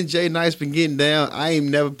years, me and Jay Nice been getting down. I ain't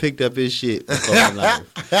never picked up his shit before in life.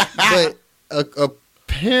 But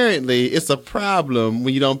apparently, it's a problem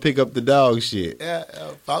when you don't pick up the dog shit. Yeah,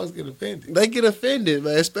 folks get offended. They get offended,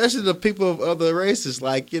 man. Especially the people of other races.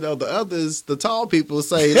 Like, you know, the others, the tall people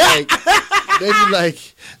say, like, they be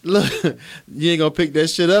like, look, you ain't gonna pick that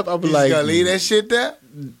shit up. I be like, you gonna leave that shit there?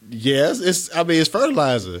 Yes, it's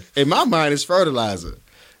fertilizer. In my mind, it's fertilizer.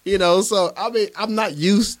 You know, so I mean, I'm not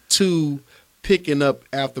used to picking up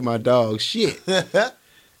after my dog shit.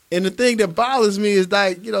 And the thing that bothers me is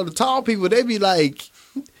like, you know, the tall people, they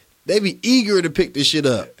be eager to pick this shit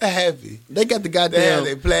up. Heavy. They got the goddamn,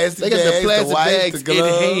 they plastic they got bags, the plastic the wipes, bags the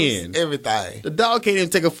gloves, in hand. everything. The dog can't even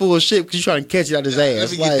take a full shit because you're trying to catch it out his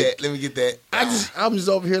ass. Let me get that. I'm just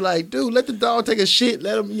over here like, dude, let the dog take a shit.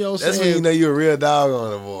 Let him, you know what I'm That's saying? when you know you're a real dog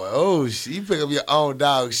owner, boy. Oh, shit. You pick up your own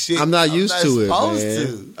dog shit. I'm not used to it,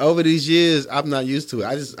 man. To. Over these years, I'm not used to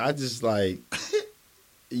it. I just like,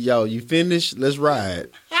 yo, you finished? Let's ride.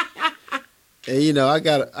 And you know, I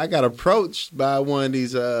got approached by one of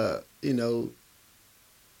these, you know,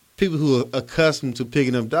 people who are accustomed to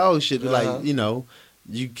picking up dog shit. Like, you know,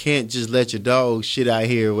 you can't just let your dog shit out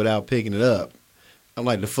here without picking it up. I'm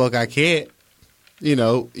like, the fuck, I can't. You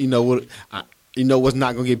know what? You know what's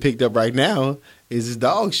not gonna get picked up right now is this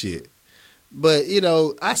dog shit. But you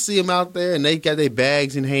know, I see them out there and they got their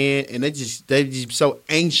bags in hand and they just so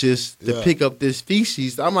anxious to pick up this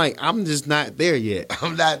species. I'm like, I'm just not there yet.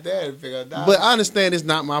 I'm not there to pick up dogs. But I understand it's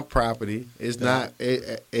not my property. It's not.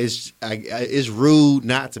 It's rude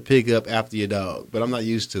not to pick up after your dog. But I'm not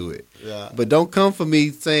used to it. Yeah. But don't come for me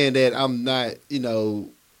saying that I'm not, you know,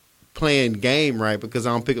 playing game right because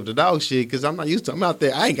I don't pick up the dog shit because I'm not used to it. I'm out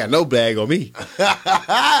there. I ain't got no bag on me.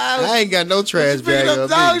 I ain't got no trash bag on me.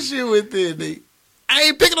 Dog shit with it, nigga. I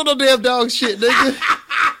ain't picking up no damn dog shit, nigga.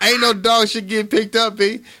 Ain't no dog shit getting picked up,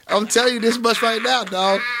 B. I'm telling you this much right now,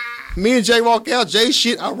 dog. Me and Jay walk out. Jay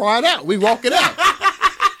shit, I ride out. We walk it out.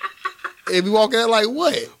 And we walk out like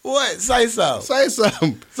what? What? Say something. Say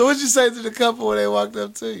something. So what you say to the couple when they walked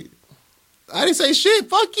up to you? I didn't say shit.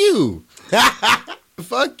 Fuck you.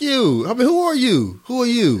 Fuck you. I mean, who are you? Who are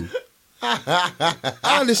you? I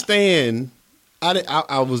understand.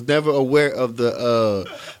 I was never aware of the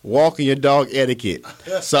walking your dog etiquette.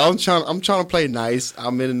 So I'm trying to play nice.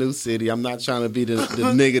 I'm in a new city. I'm not trying to be the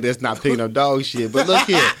nigga that's not picking up dog shit. But look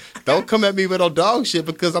here, don't come at me with no dog shit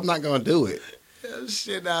because I'm not gonna do it.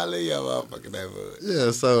 Shit, I'll leave your motherfucking neighborhood.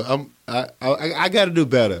 Yeah, so I got to do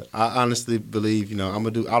better. I honestly believe, you know, I'm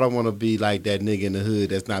gonna do. I don't want to be like that nigga in the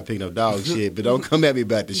hood that's not picking up dog shit. But don't come at me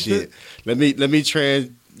about the shit. Let me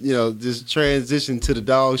just transition to the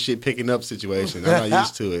dog shit picking up situation. I'm not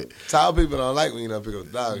used to it. Tall people don't like when you don't pick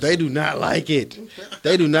up dog shit. They do not like it.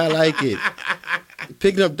 They do not like it.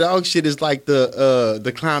 Picking up dog shit is like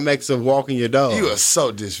the climax of walking your dog. You are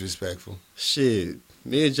so disrespectful. Shit.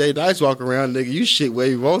 Me and Jay Dice walk around, nigga. You shit where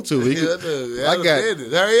you want to.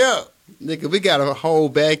 Hurry up. Nigga, we got a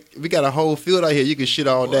whole field out here. You can shit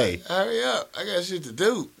all day. Hurry up. I got shit to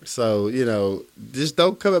do. So, you know, just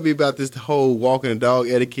don't come at me about this whole walking the dog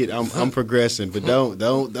etiquette. I'm progressing, but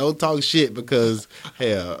don't talk shit because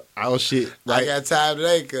hell, I'll shit right. I got time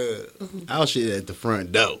today, cuz. I'll shit at the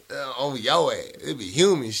front door. On your ass. It be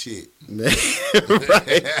human shit.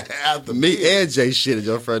 Right. After me and Jay shit at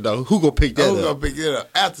your front door. Who gonna pick that up? Who gonna pick it up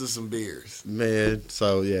after some beers? Man,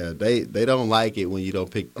 so yeah, they don't like it when you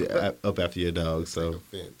don't pick up after your dog. So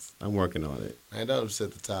I'm working on it. Man, don't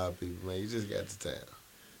upset the tall people, man. You just got to town.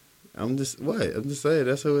 I'm just saying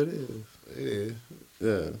that's who it is. It is.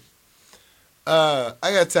 Yeah. I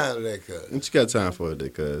got time today, cuz. What you got time for today,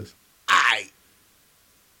 cuz?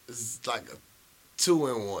 This is like a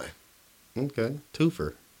 2-in-1. Okay,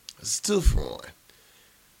 twofer. It's 2-for-1.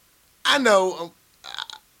 I know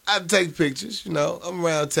I take pictures, you know. I'm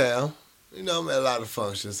around town. You know, I'm at a lot of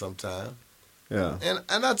functions sometimes. Yeah. And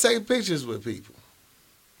I take pictures with people.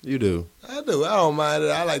 You do. I do. I don't mind it.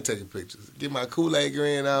 I like taking pictures. Get my Kool-Aid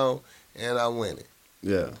grin on, and I'm winning.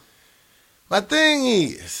 Yeah. My thing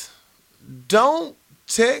is, don't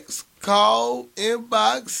text, call,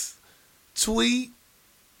 inbox, tweet,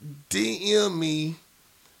 DM me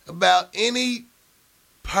about any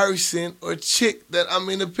person or chick that I'm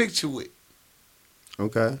in a picture with.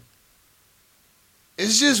 Okay.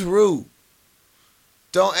 It's just rude.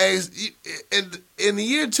 Don't ask. In the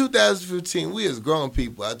year 2015, we as grown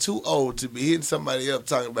people are too old to be hitting somebody up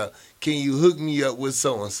talking about, can you hook me up with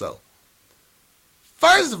so-and-so?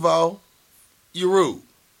 First of all, you're rude.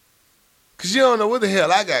 Because you don't know what the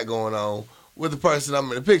hell I got going on with the person I'm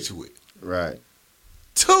in the picture with. Right.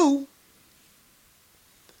 2,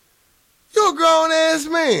 you're a grown-ass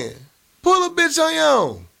man. Pull a bitch on your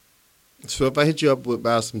own. So if I hit you up with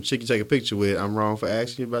about some chick you take a picture with, I'm wrong for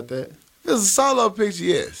asking you about that? If it's a solo picture,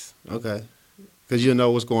 yes. Okay. Because you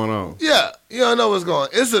know what's going on. Yeah, you don't know what's going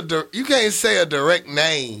on. You can't say a direct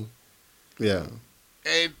name Yeah.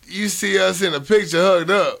 and you see us in a picture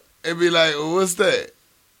hugged up and be like, well, what's that?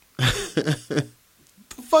 The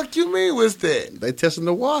fuck you mean, what's that? They testing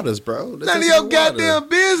the waters, bro. They None of testing your the water. goddamn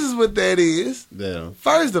business what that is. Yeah.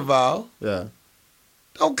 First of all, Yeah.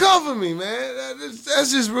 don't come for me, man.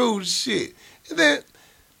 That's just rude shit. And then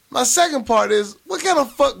my second part is, what kind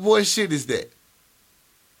of fuckboy shit is that?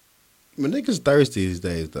 But niggas thirsty these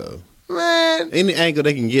days, though. Man, Any angle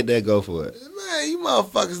they can get that, go for it. man, you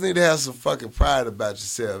motherfuckers need to have some fucking pride about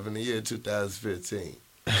yourself in the year 2015.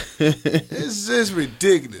 It's just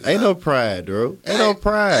ridiculous. Ain't no pride, bro. Ain't no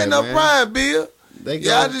pride. Ain't no man. pride, Bill. They go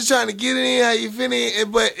Y'all just trying to get it in how you fit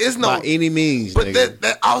in, but it's no. by any means. But nigga.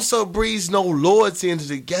 that also breeds no loyalty into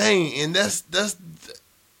the game, and that's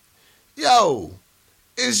yo.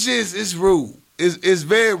 It's rude. It's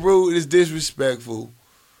very rude. It's disrespectful.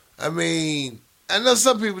 I mean, I know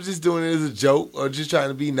some people just doing it as a joke or just trying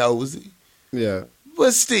to be nosy, Yeah.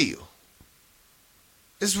 but still,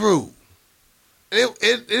 it's rude.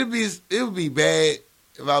 It would be bad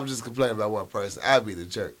if I was just complaining about one person. I'd be the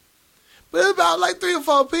jerk. But it's about like 3 or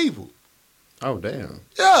 4 people. Oh, damn.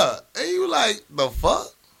 Yeah, and you like, the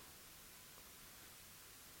fuck?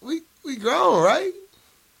 We grown, right?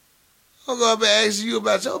 I'm gonna be asking you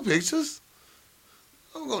about your pictures.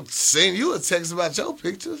 I'm gonna send you a text about your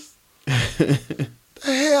pictures. The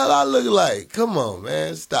hell I look like? Come on,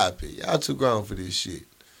 man, stop it. Y'all too grown for this shit.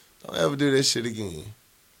 Don't ever do that shit again.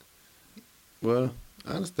 Well,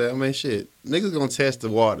 I understand. I mean, shit. Niggas gonna test the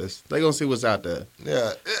waters. They gonna see what's out there.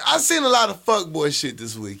 Yeah, I seen a lot of fuckboy shit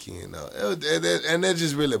this weekend, though, and that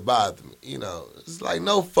just really bothered me. You know, it's like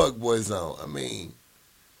no fuckboy zone. I mean,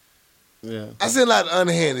 Yeah. I seen a lot of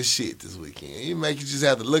underhanded shit this weekend. You make you just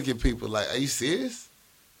have to look at people like, are you serious?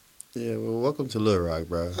 Yeah, well, welcome to Little Rock,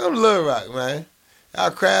 bro. I'm Little Rock, man. Our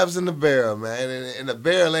crabs in the barrel, man, and the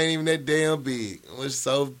barrel ain't even that damn big. What's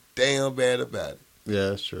so damn bad about it? Yeah,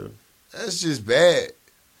 that's true. That's just bad.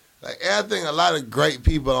 Like, I think a lot of great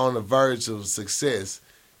people are on the verge of success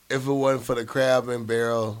if it wasn't for the crab and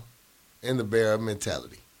barrel in the barrel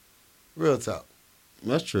mentality. Real talk.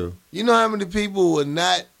 That's true. You know how many people would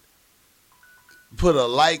not put a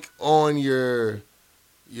like on on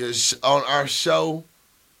our show,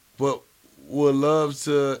 but would love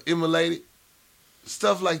to emulate it?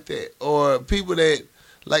 Stuff like that. Or people that,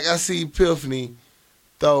 like I see Epiphany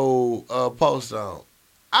throw a post on.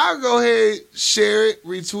 I'll go ahead, share it,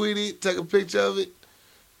 retweet it, take a picture of it.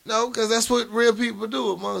 No, because that's what real people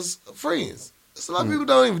do amongst friends. So a lot of people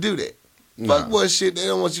don't even do that. Nah. Fuckboy shit, they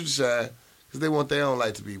don't want you to shine because they want their own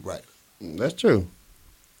light to be bright. That's true.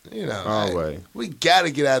 You know, Always. we got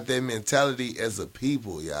to get out that mentality as a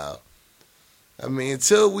people, y'all. I mean,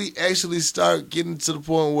 until we actually start getting to the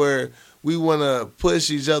point where we want to push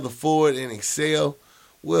each other forward and excel,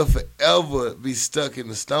 we'll forever be stuck in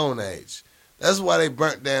the Stone Age. That's why they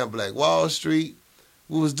burnt down Black Wall Street.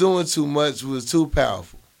 We was doing too much. We was too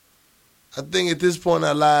powerful. I think at this point in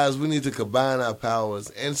our lives, we need to combine our powers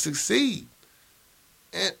and succeed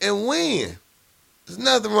and win. There's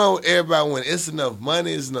nothing wrong with everybody winning. It's enough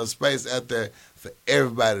money, it's enough space out there for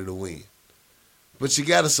everybody to win. But you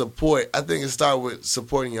got to support. I think it starts with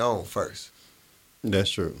supporting your own first.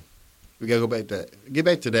 That's true. We gotta go back to that. Get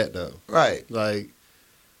back to that though. Right. Like,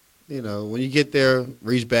 you know, when you get there,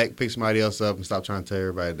 reach back, pick somebody else up, and stop trying to tear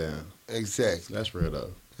everybody down. Exactly. That's real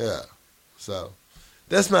though. Yeah. So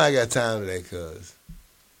that's why I got time today, cuz.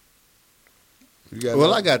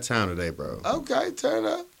 Well, I got time today, bro. Okay, turn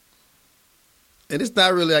up. And it's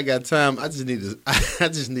not really I got time. I just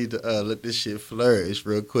need to let this shit flourish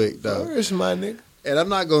real quick though. Flourish, my nigga. And I'm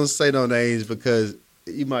not gonna say no names because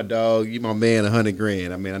you my dog, you my man, 100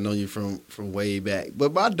 grand. I mean, I know you from way back.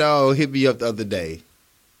 But my dog hit me up the other day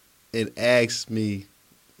and asked me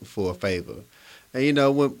for a favor. And you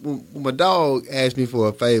know, when my dog asks me for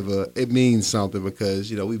a favor, it means something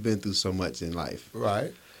because, you know, we've been through so much in life.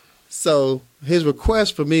 Right. So his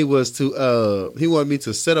request for me was to he wanted me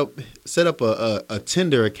to set up a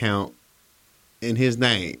Tinder account in his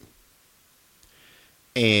name.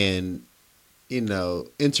 And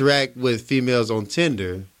interact with females on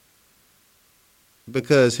Tinder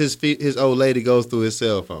because his old lady goes through his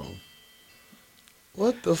cell phone.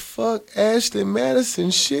 What the fuck Ashley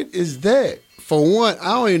Madison shit is that? For one,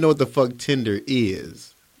 I don't even know what the fuck Tinder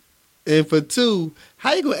is. And for two,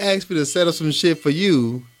 how you gonna ask me to set up some shit for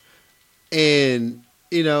you and,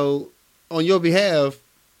 on your behalf,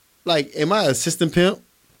 like, am I assistant pimp?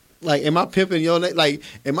 Like, am I pimping your name? Like,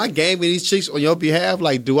 am I gaming these chicks on your behalf?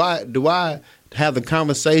 Like, do I have the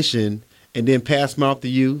conversation and then pass them off to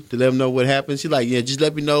you to let them know what happens? She's like, yeah, just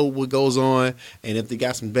let me know what goes on, and if they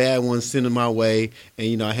got some bad ones, send them my way,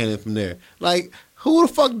 and I handle it from there. Like, who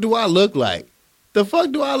the fuck do I look like? The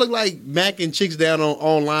fuck do I look like macking chicks down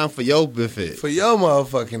online for your benefit? For your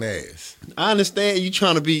motherfucking ass. I understand you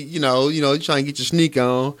trying to be, you trying to get your sneak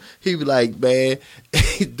on. He be like, man,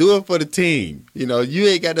 do it for the team. You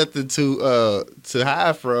ain't got nothing to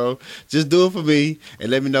hide from. Just do it for me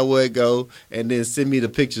and let me know where it go, and then send me the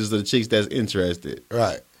pictures of the chicks that's interested.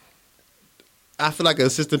 Right. I feel like an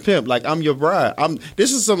assistant pimp. Like, I'm your bride.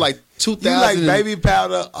 This is some like 2000. You like baby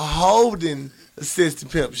powder holding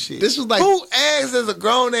assistant pimp shit. This was like, who asked as a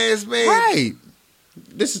grown ass man? Right.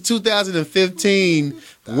 This is 2015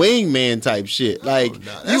 wingman type shit. Like,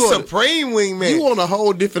 that's supreme wingman. You on a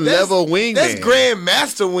whole different level of wingman. That's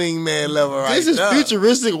grandmaster wingman level right This is now.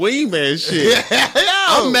 futuristic wingman shit.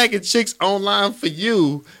 I'm making chicks online for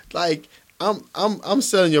you. Like, I'm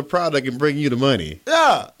selling your product and bringing you the money.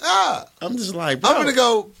 Yeah. I'm just like, bro. I'm gonna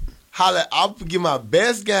go holler. I'll give my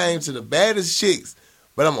best game to the baddest chicks,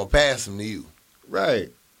 but I'm gonna pass them to you. Right.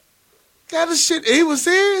 Got this shit. He was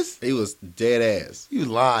serious? He was dead ass. You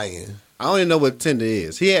lying. I don't even know what Tinder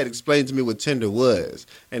is. He had explained to me what Tinder was.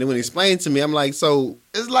 And then when he explained to me, I'm like, so.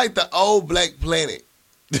 It's like the old Black Planet.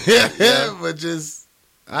 Yeah. But just.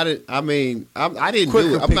 I didn't do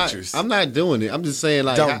quicker it. pictures. I'm not doing it. I'm just saying,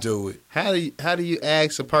 like, Don't do it. How do you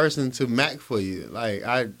ask a person to Mac for you? Like,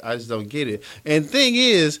 I just don't get it. And thing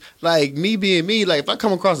is, like, me being me, like, if I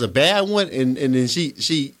come across a bad one and then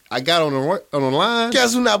I got on the line.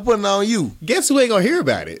 Guess who not putting on you? Guess who ain't gonna hear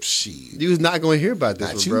about it? Shit. You was not gonna hear about this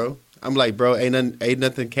Not one, you. bro. I'm like, bro, ain't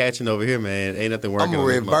nothing catching over here, man. Ain't nothing working. I'm a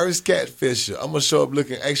reverse catfisher. I'm gonna show up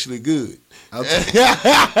looking actually good.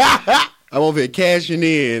 I'm over here cashing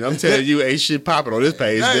in. I'm telling you, ain't shit popping on this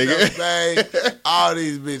page, nigga. All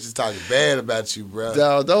these bitches talking bad about you, bro.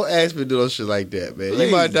 Dog, don't ask me to do no shit like that, man. Please.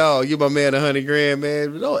 You my dog. You my man, $100,000,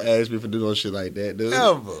 man. But don't ask me for doing no shit like that, dude.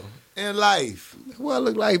 Ever in life. What I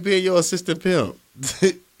look like being your assistant pimp?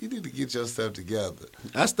 You need to get yourself together.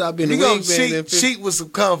 I stopped being You a gonna wingman. cheat with some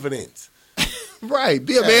confidence. Right.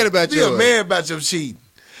 Be a man about Be yours. a man about your cheating.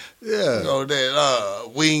 Yeah. You know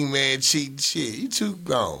that wingman cheating shit. You too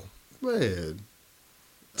grown. Man.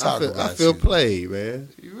 Talk I about feel you. played, man.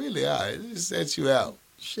 You really are. It just set you out.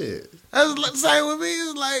 Shit. That's the same with me.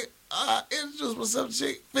 It's like, introduce myself to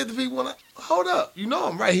chick. 50 people want to, hold up. You know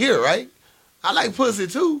I'm right here, right? I like pussy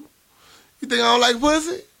too. You think I don't like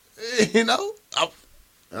pussy? You know?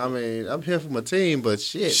 I'm here for my team, but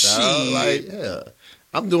shit, Shit. dog. Like, yeah.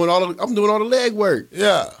 I'm doing all the leg work.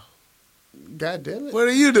 Yeah. God damn it. What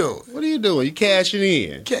are you doing? What are you doing? You cashing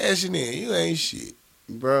in. Cashing in. You ain't shit.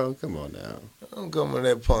 Bro, come on now. I'm coming with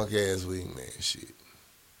that punk ass wingman shit.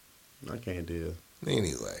 I can't deal.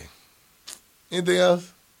 Anyway. Anything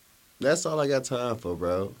else? That's all I got time for,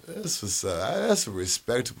 bro. That's what's up. That's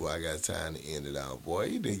respectable. I got time to end it out, boy.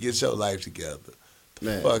 You need to get your life together.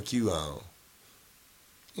 Man. Fuck you on.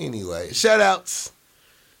 Anyway, shout outs.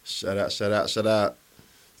 Shout out.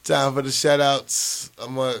 Time for the shout outs.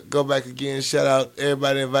 I'm going to go back again. Shout out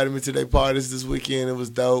everybody invited me to their parties this weekend. It was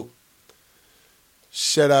dope.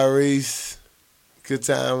 Shout out Reese. Good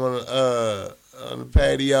time on the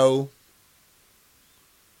patio.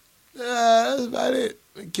 That's about it.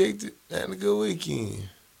 We kicked it. Had a good weekend.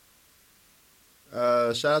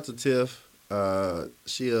 Shout out to Tiff.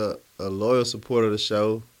 She a loyal supporter of the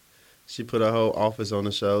show. She put her whole office on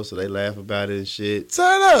the show, so they laugh about it and shit.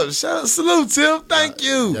 Turn up. Shout out. Salute, Tiff. Thank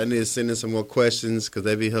you. Y'all need to send in some more questions because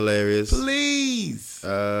they be hilarious. Please.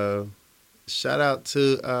 Shout out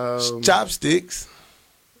to Chopsticks.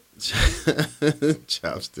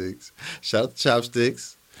 Chopsticks. Shout out to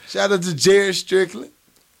Chopsticks. Shout out to Jared Strickland.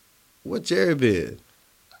 What Jerry been?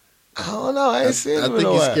 I don't know. I ain't seen him I in think a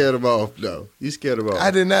you while. scared him off, though. You scared him off.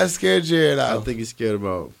 I did not scare Jared I off. think you scared him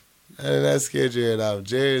off. I did not scare Jared off.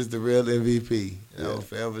 Jared is the real MVP. Yeah. I'll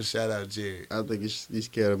forever shout out Jared. I think you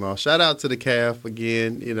scared him off. Shout out to the calf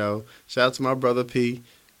again. Shout out to my brother P.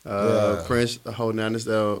 Yeah. Prince holding down this.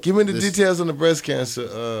 Give me the details on the breast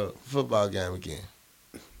cancer football game again.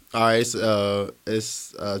 All right, it's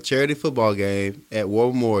a charity football game at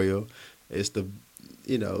War Memorial. It's the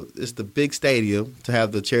it's the big stadium to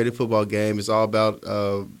have the charity football game. It's all about,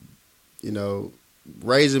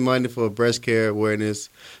 raising money for breast care awareness.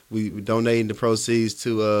 We donating the proceeds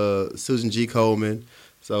to Susan G. Komen.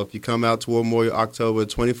 So if you come out to War Memorial October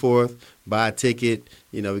 24th, buy a ticket.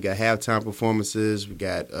 We got halftime performances. We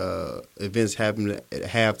got events happening at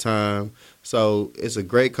halftime. So it's a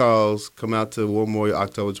great cause. Come out to War Memorial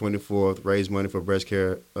October 24th. Raise money for breast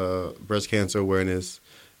cancer awareness,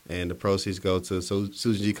 and the proceeds go to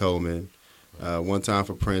Susan G. Komen. One time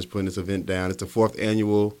for Prince putting this event down. It's the 4th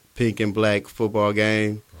annual Pink and Black football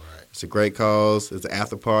game. Right. It's a great cause. It's an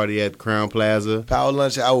after party at Crown Plaza. Power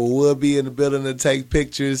Lunch Hour will be in the building to take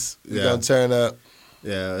pictures. We're going to turn up.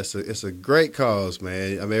 Yeah, it's a great cause,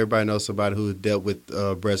 man. I mean, everybody knows somebody who dealt with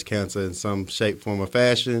breast cancer in some shape, form, or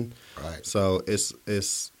fashion. Right. So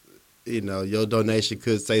it's your donation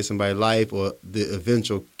could save somebody's life or the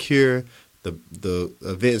eventual cure. The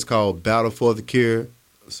event is called Battle for the Cure.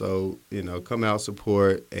 So, come out,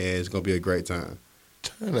 support, and it's going to be a great time.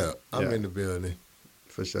 Turn up. I'm in the building.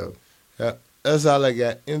 For sure. Yeah, that's all I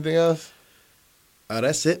got. Anything else?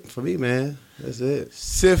 That's it for me, man. That's it.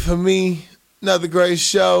 That's it for me. Another great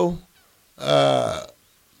show.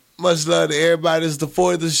 Much love to everybody. This is the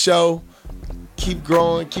 40th show. Keep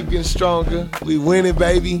growing. Keep getting stronger. We winning,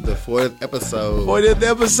 baby. The 40th episode. 40th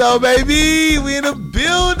episode, baby. We in the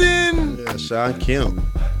building. Yeah, Sean Kemp.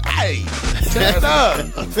 Hey, turn up.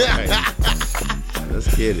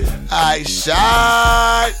 Let's get it. All right,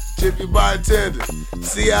 shot. Tip your bartender.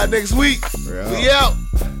 See y'all next week. We out.